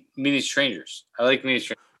meeting strangers. I like meeting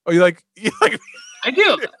strangers. Oh, you like? I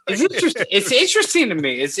do. It's interesting. It's interesting to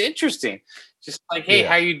me. It's interesting. Just like, hey,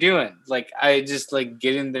 how you doing? Like, I just like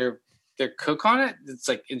get in their cook on it. It's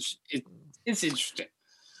like it's interesting.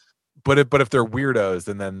 But if they're weirdos,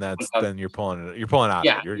 then you're pulling out.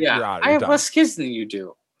 Yeah, You're out. I have less kids than you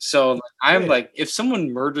do, so like, I'm like, if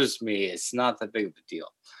someone murders me, it's not that big of a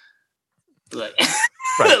deal. Like,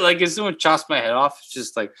 like if someone chops my head off, it's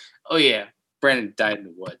just like, oh yeah, Brandon died in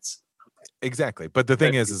the woods. Exactly, but the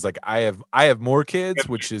thing is like I have more kids,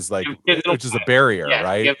 which is like a barrier,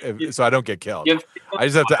 right? So I don't get killed. I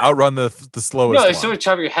just have to outrun the slowest. No, if someone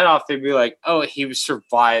chop your head off, they'd be like, "Oh, he was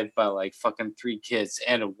survived by like fucking 3 kids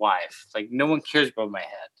and a wife." Like no one cares about my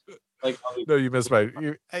head. Like no, you missed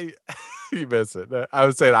you miss it. I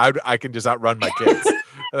was saying I can just outrun my kids.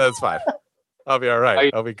 That's fine. I'll be all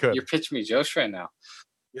right. I'll be good. You're pitching me jokes right now.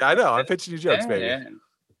 Yeah, I know. I'm pitching you jokes, baby.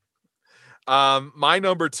 Yeah. My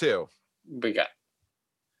number 2. We got.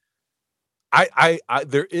 I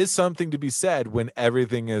there is something to be said when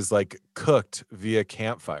everything is like cooked via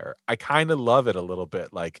campfire. I kind of love it a little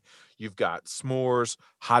bit. Like you've got s'mores,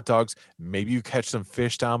 hot dogs, maybe you catch some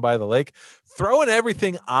fish down by the lake. Throwing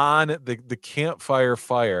everything on the campfire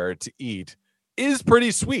fire to eat is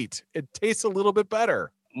pretty sweet. It tastes a little bit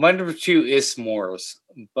better. My number 2 is s'mores,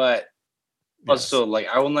 but also like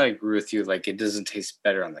I will not agree with you. Like it doesn't taste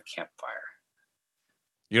better on the campfire.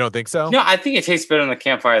 You don't think so? No, I think it tastes better on the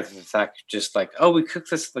campfire than the fact just like, oh, we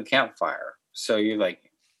cooked this at the campfire. So you're like,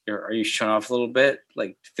 are you showing off a little bit?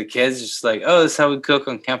 Like the kids just like, oh, this is how we cook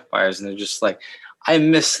on campfires. And they're just like, I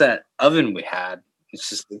miss that oven we had. It's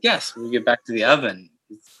just like, yes, when we get back to the oven,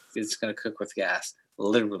 it's going to cook with gas,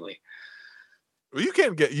 literally. Well, you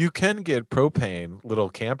can get propane little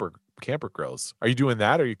camper grills. Are you doing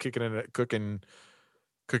that? Or are you cooking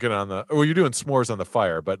on the, well, you're doing s'mores on the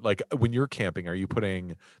fire, but like when you're camping, are you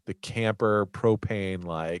putting the camper propane,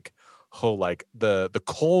 like the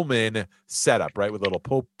Coleman setup, right? With a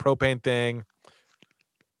little propane thing.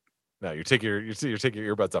 No, you're taking your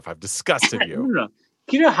earbuds off. I've disgusted you. No.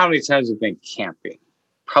 You know how many times I've been camping?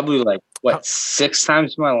 Probably like 6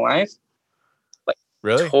 times in my life? Like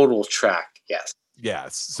really? Total track. Yes.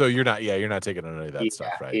 Yes. So you're not taking on any of that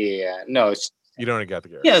stuff, right? Yeah. No, it's you don't got the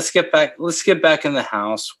gear. Yeah, let's get back in the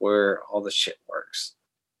house where all the shit works.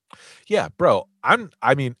 Yeah, bro. I don't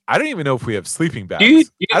even know if we have sleeping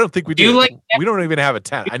bags. I don't think we do. We don't even have a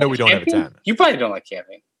tent. I know we don't have a tent. You probably don't like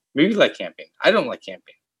camping. Maybe you like camping. I don't like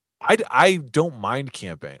camping. I don't mind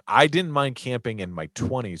camping. I didn't mind camping in my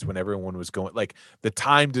 20s when everyone was going, like the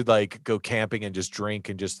time to like go camping and just drink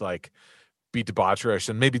and just like be debaucherous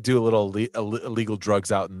and maybe do a little illegal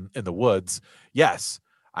drugs out in the woods. Yes.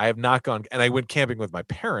 I have not gone, and I went camping with my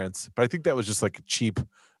parents, but I think that was just like a cheap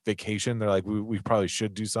vacation. They're like, we probably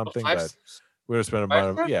should do something, but we don't spend a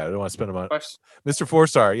month. Yeah, I don't want to spend a month. Mr.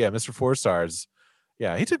 4-star, yeah, Mr. 4-stars,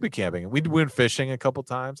 yeah, he took me camping. We went fishing a couple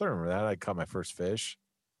times. I remember that. I caught my first fish.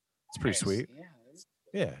 It's pretty sweet.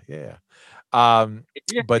 Yeah.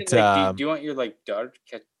 But do you want your like daughter to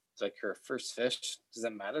catch like her first fish? Does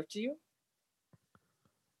that matter to you?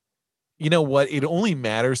 You know what? It only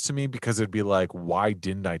matters to me because it'd be like, why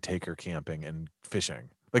didn't I take her camping and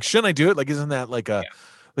fishing? Like, shouldn't I do it? Like, isn't that like a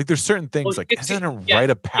like? There's certain things like isn't a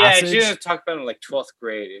rite of passage? Yeah, she didn't talk about it in like 12th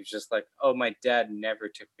grade. It was just like, oh, my dad never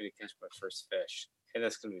took me to catch my first fish, and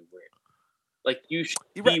that's gonna be weird. Like, you should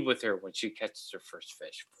be with her when she catches her first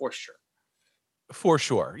fish, for sure. For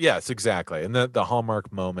sure. Yes, exactly. And the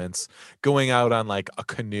hallmark moments, going out on like a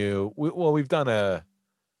canoe. We've done have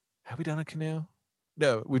we done a canoe?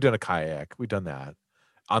 No, we've done a kayak. We've done that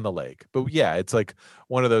on the lake. But yeah, it's like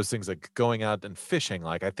one of those things like going out and fishing.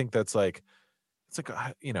 Like, I think that's like, it's like,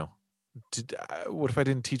 what if I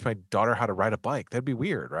didn't teach my daughter how to ride a bike? That'd be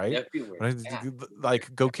weird, right? That'd be weird.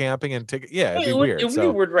 Like go camping and it'd be weird. It would be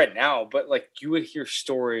weird right now, but like you would hear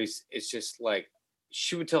stories. It's just like,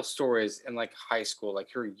 she would tell stories in like high school, like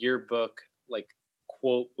her yearbook, like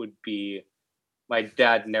quote would be, my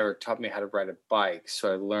dad never taught me how to ride a bike,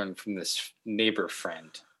 so I learned from this neighbor friend.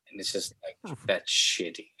 And it's just like, that's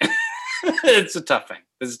shitty. It's a tough thing.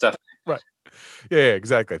 It's a tough thing. Right. Yeah,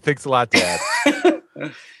 exactly. Thanks a lot, Dad.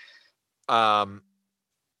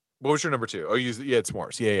 What was your number 2? Oh, you had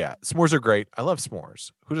s'mores. Yeah. S'mores are great. I love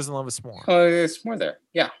s'mores. Who doesn't love a s'more? Oh, there's more there.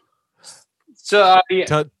 Yeah. So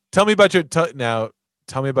Tell me about your tell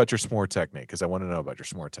me about your s'more technique, because I want to know about your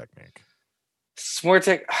s'more technique. s'more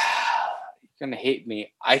tech. You're gonna hate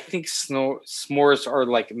me. I think s'mores are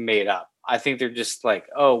like made up. I think they're just like,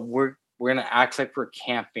 oh, we're gonna act like we're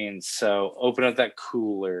camping, so open up that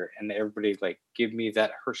cooler and everybody like give me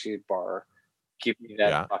that Hershey bar, give me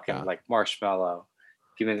that fucking like marshmallow,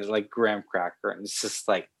 give me that like graham cracker, and it's just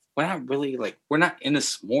like we're not really like we're not into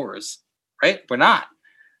s'mores, right? We're not.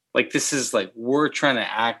 Like this is like we're trying to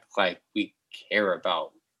act like we care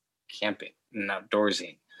about camping and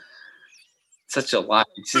outdoorsing. Such a lie.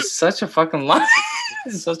 It's just such a fucking lie.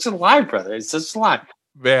 It's such a lie, brother. It's such a lie.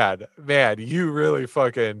 Man, you really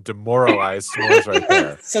fucking demoralized s'mores right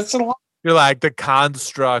there. Such a lie. You're like the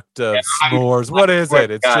construct of s'mores. What is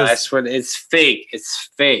it? It's God, just it's fake. It's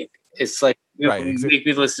fake. It's like make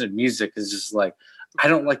me listen to music. It's just like I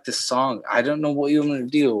don't like this song. I don't know what you want to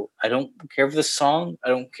do. I don't care for the song. I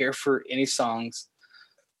don't care for any songs.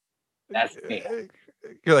 That's me.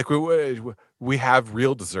 You're like we have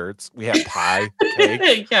real desserts. We have pie,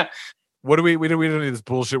 cake. Yeah. What do we don't need this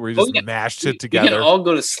bullshit where you just mash shit together. We can all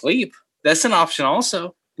go to sleep. That's an option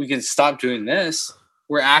also. We can stop doing this.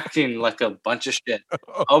 We're acting like a bunch of shit.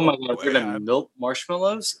 Oh my God, we're gonna melt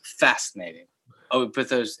marshmallows? Fascinating. Oh, we put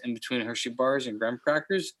those in between Hershey bars and graham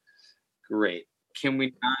crackers? Great. Can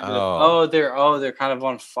we not they're kind of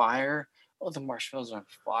on fire. Oh, the marshmallows are on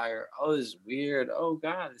fire. Oh, this is weird. Oh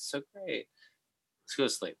God, it's so great. Let's go to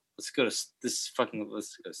sleep. Let's go to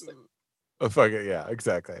sleep. Oh, fuck it. Yeah,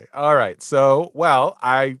 exactly. All right. So, well,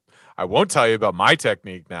 I won't tell you about my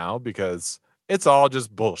technique now because it's all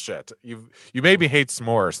just bullshit. You made me hate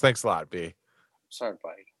s'mores. Thanks a lot, B. Sorry,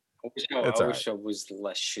 buddy. I wish I was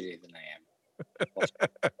less shitty than I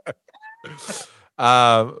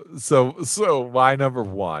am. So why number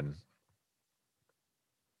 1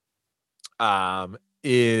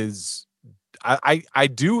 is I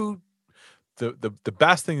do the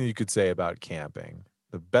best thing that you could say about camping,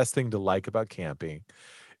 the best thing to like about camping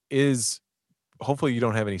is hopefully you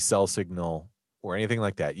don't have any cell signal or anything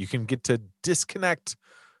like that. You can get to disconnect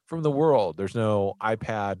from the world. There's no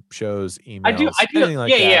iPad shows, emails, I do anything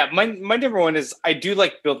like that. Yeah. My number 1 is I do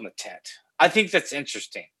like building a tent. I think that's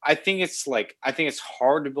interesting. I think it's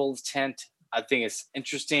hard to build a tent. I think it's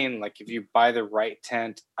interesting. Like if you buy the right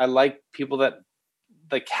tent, I like people that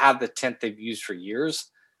like have the tent they've used for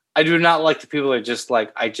years. I do not like the people that are just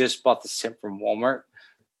like, I just bought this tent from Walmart.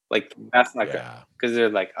 Like that's not good because they're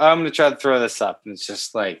like, oh, I'm gonna try to throw this up, and it's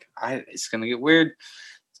just like, it's gonna get weird.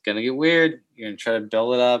 It's gonna get weird. You're gonna try to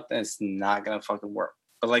build it up, and it's not gonna fucking work.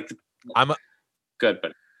 But like,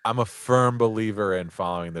 I'm a firm believer in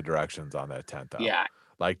following the directions on that tent, though. Yeah,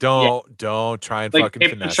 like don't try and like fucking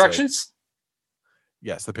finesse instructions. It.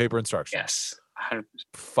 Yes, the paper instructions. Yes. 100%.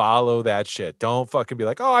 Follow that shit. Don't fucking be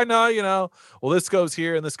like, oh, I know, well, this goes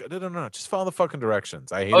here and this goes. No. Just follow the fucking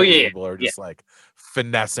directions. I hate it people are just like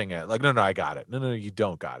finessing it. Like, no, I got it. No, you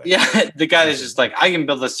don't got it. Yeah, the guy is just like, I can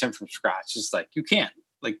build this tent from scratch. Just like, you can't.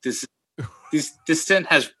 Like this tent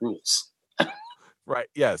has rules. Right.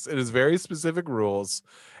 Yes, it is very specific rules.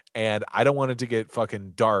 And I don't want it to get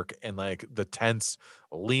fucking dark and like the tent's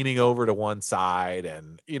leaning over to one side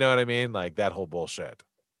and you know what I mean? Like that whole bullshit.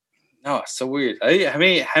 No, it's so weird. How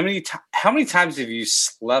many times have you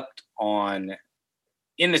slept in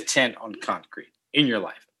a tent on concrete in your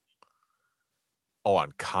life? Oh,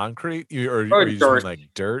 on concrete? Or you just like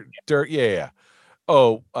dirt? Dirt? Yeah.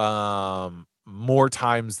 Oh, more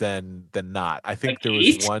times than not. I think like there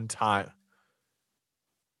was 1 time.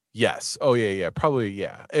 Yes. Oh, yeah. Probably,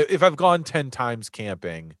 yeah. If I've gone 10 times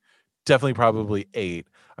camping, definitely probably 8.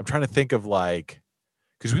 I'm trying to think of like,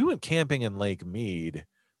 because we went camping in Lake Mead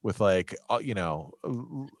with like, we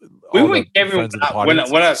went camping when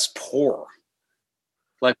I was poor.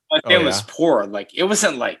 Like my family was poor. Like it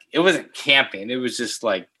wasn't camping. It was just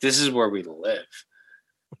like, this is where we live.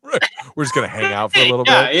 Right. We're just going to hang out for a little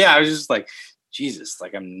bit. Yeah. I was just like, Jesus,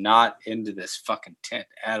 like I'm not into this fucking tent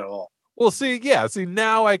at all. Well, see,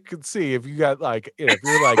 now I could see if you got like, if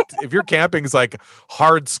you're like, if your camping's like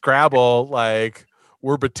hard Scrabble, like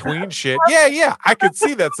we're between shit. Yeah, I could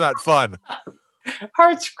see that's not fun.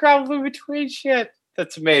 Hard Scrabble between shit.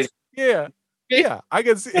 That's amazing. Yeah, I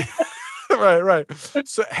can see. Right.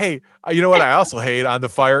 So, hey, you know what I also hate on the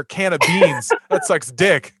fire? Can of beans. That sucks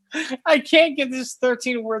dick. I can't get this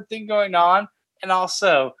 13-word thing going on. And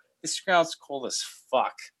also, this ground's cold as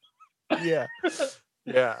fuck. Yeah.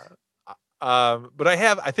 But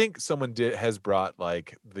I think someone has brought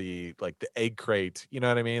like the egg crate, you know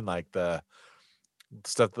what I mean? Like the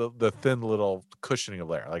stuff, the thin little cushioning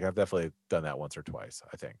layer. Like I've definitely done that once or twice,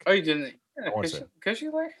 I think. Oh, you didn't?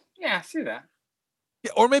 Cushion layer? Yeah, I see that.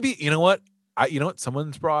 Yeah, or maybe you know what?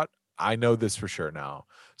 Someone's brought. I know this for sure now.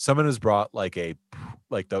 Someone has brought like the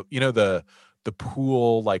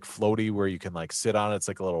pool like floaty where you can like sit on it. It's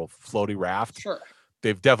like a little floaty raft. Sure.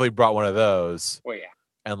 They've definitely brought one of those. Oh yeah.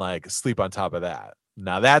 And like sleep on top of that.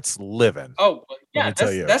 Now that's living. Oh yeah,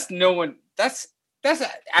 that's no one. That's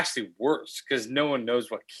actually worse because no one knows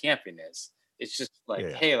what camping is. It's just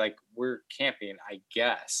like, hey, like we're camping, I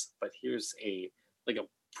guess, but here's a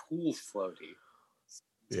pool floaty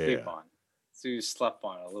sleep on. So you slept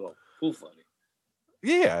on a little pool floaty.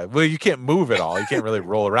 Yeah, well, you can't move at all. You can't really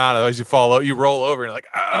roll around. Otherwise, you fall out. You roll over, and you're like,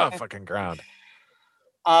 fucking ground.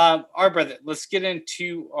 All right, brother. Let's get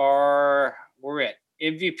into we're at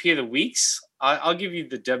MVP of the weeks. I'll give you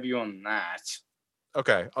the W on that.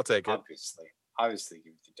 Okay, I'll take it. Obviously, give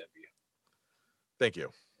you the W. Thank you.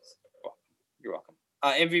 You're welcome.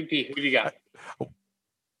 MVP. Who do you got?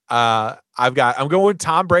 I'm going with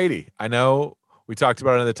Tom Brady. I know we talked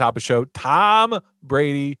about it at the top of the show. Tom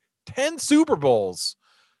Brady, 10 Super Bowls,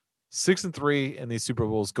 6-3 in these Super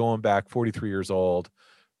Bowls, going back 43 years old.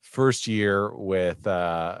 First year with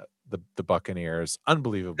the Buccaneers.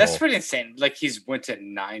 Unbelievable. That's pretty insane. Like he's went to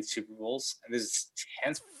 9 Super Bowls and this is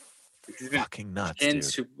 10. Fucking nuts. 10 dude.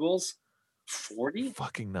 Super Bowls. 40.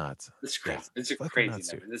 Fucking nuts. That's crazy. Yeah. It's a crazy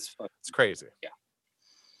number. It's crazy. Yeah.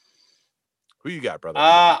 Who you got, brother?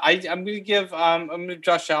 I'm gonna give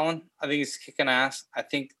Josh Allen. I think he's kicking ass. I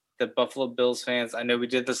think the Buffalo Bills fans. I know we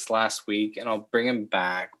did this last week, and I'll bring him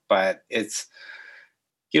back. But it's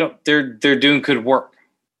they're doing good work.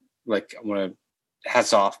 Like I want to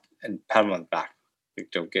hats off and pat them on the back.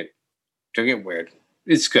 Like, don't get weird.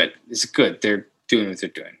 It's good. It's good. They're doing what they're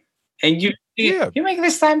doing. And you make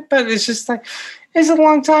this time, but it's just like it's a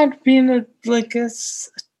long time to be in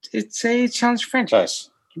it's a challenge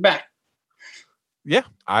franchise. You're back. Yeah,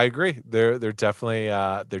 I agree. They're definitely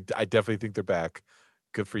I definitely think they're back.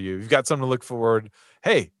 Good for you. You've got something to look forward.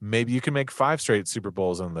 Hey, maybe you can make 5 straight Super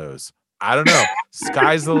Bowls and lose. I don't know.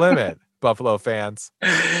 Sky's the limit, Buffalo fans.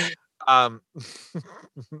 I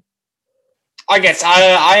guess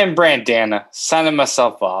I am Brandana, signing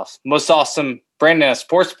myself off. Most awesome Brandana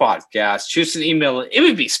Sports Podcast. Choose an email at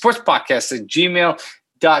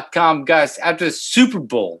mbsportspodcast@gmail.com. Guys, after the Super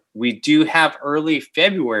Bowl, we do have early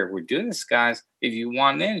February. We're doing this, guys. If you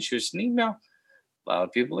want in, shoot us an email. A lot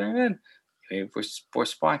of people are in.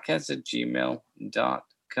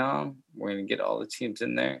 mbsportspodcast@gmail.com. We're going to get all the teams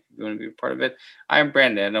in there. If you want to be a part of it. I am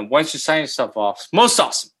Brandon. And once you sign yourself off, most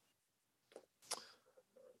awesome.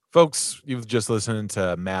 Folks, you've just listened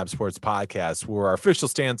to Mab Sports Podcast, where our official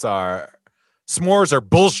stance are s'mores are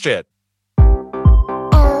bullshit.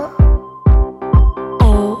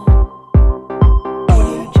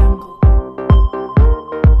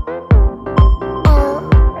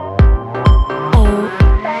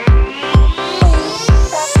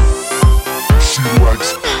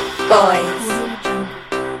 Boys,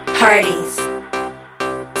 parties,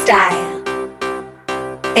 style,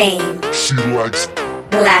 fame, she likes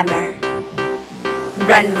glamour,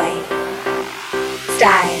 runway,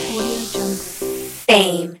 style,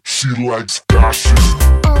 fame, she likes fashion.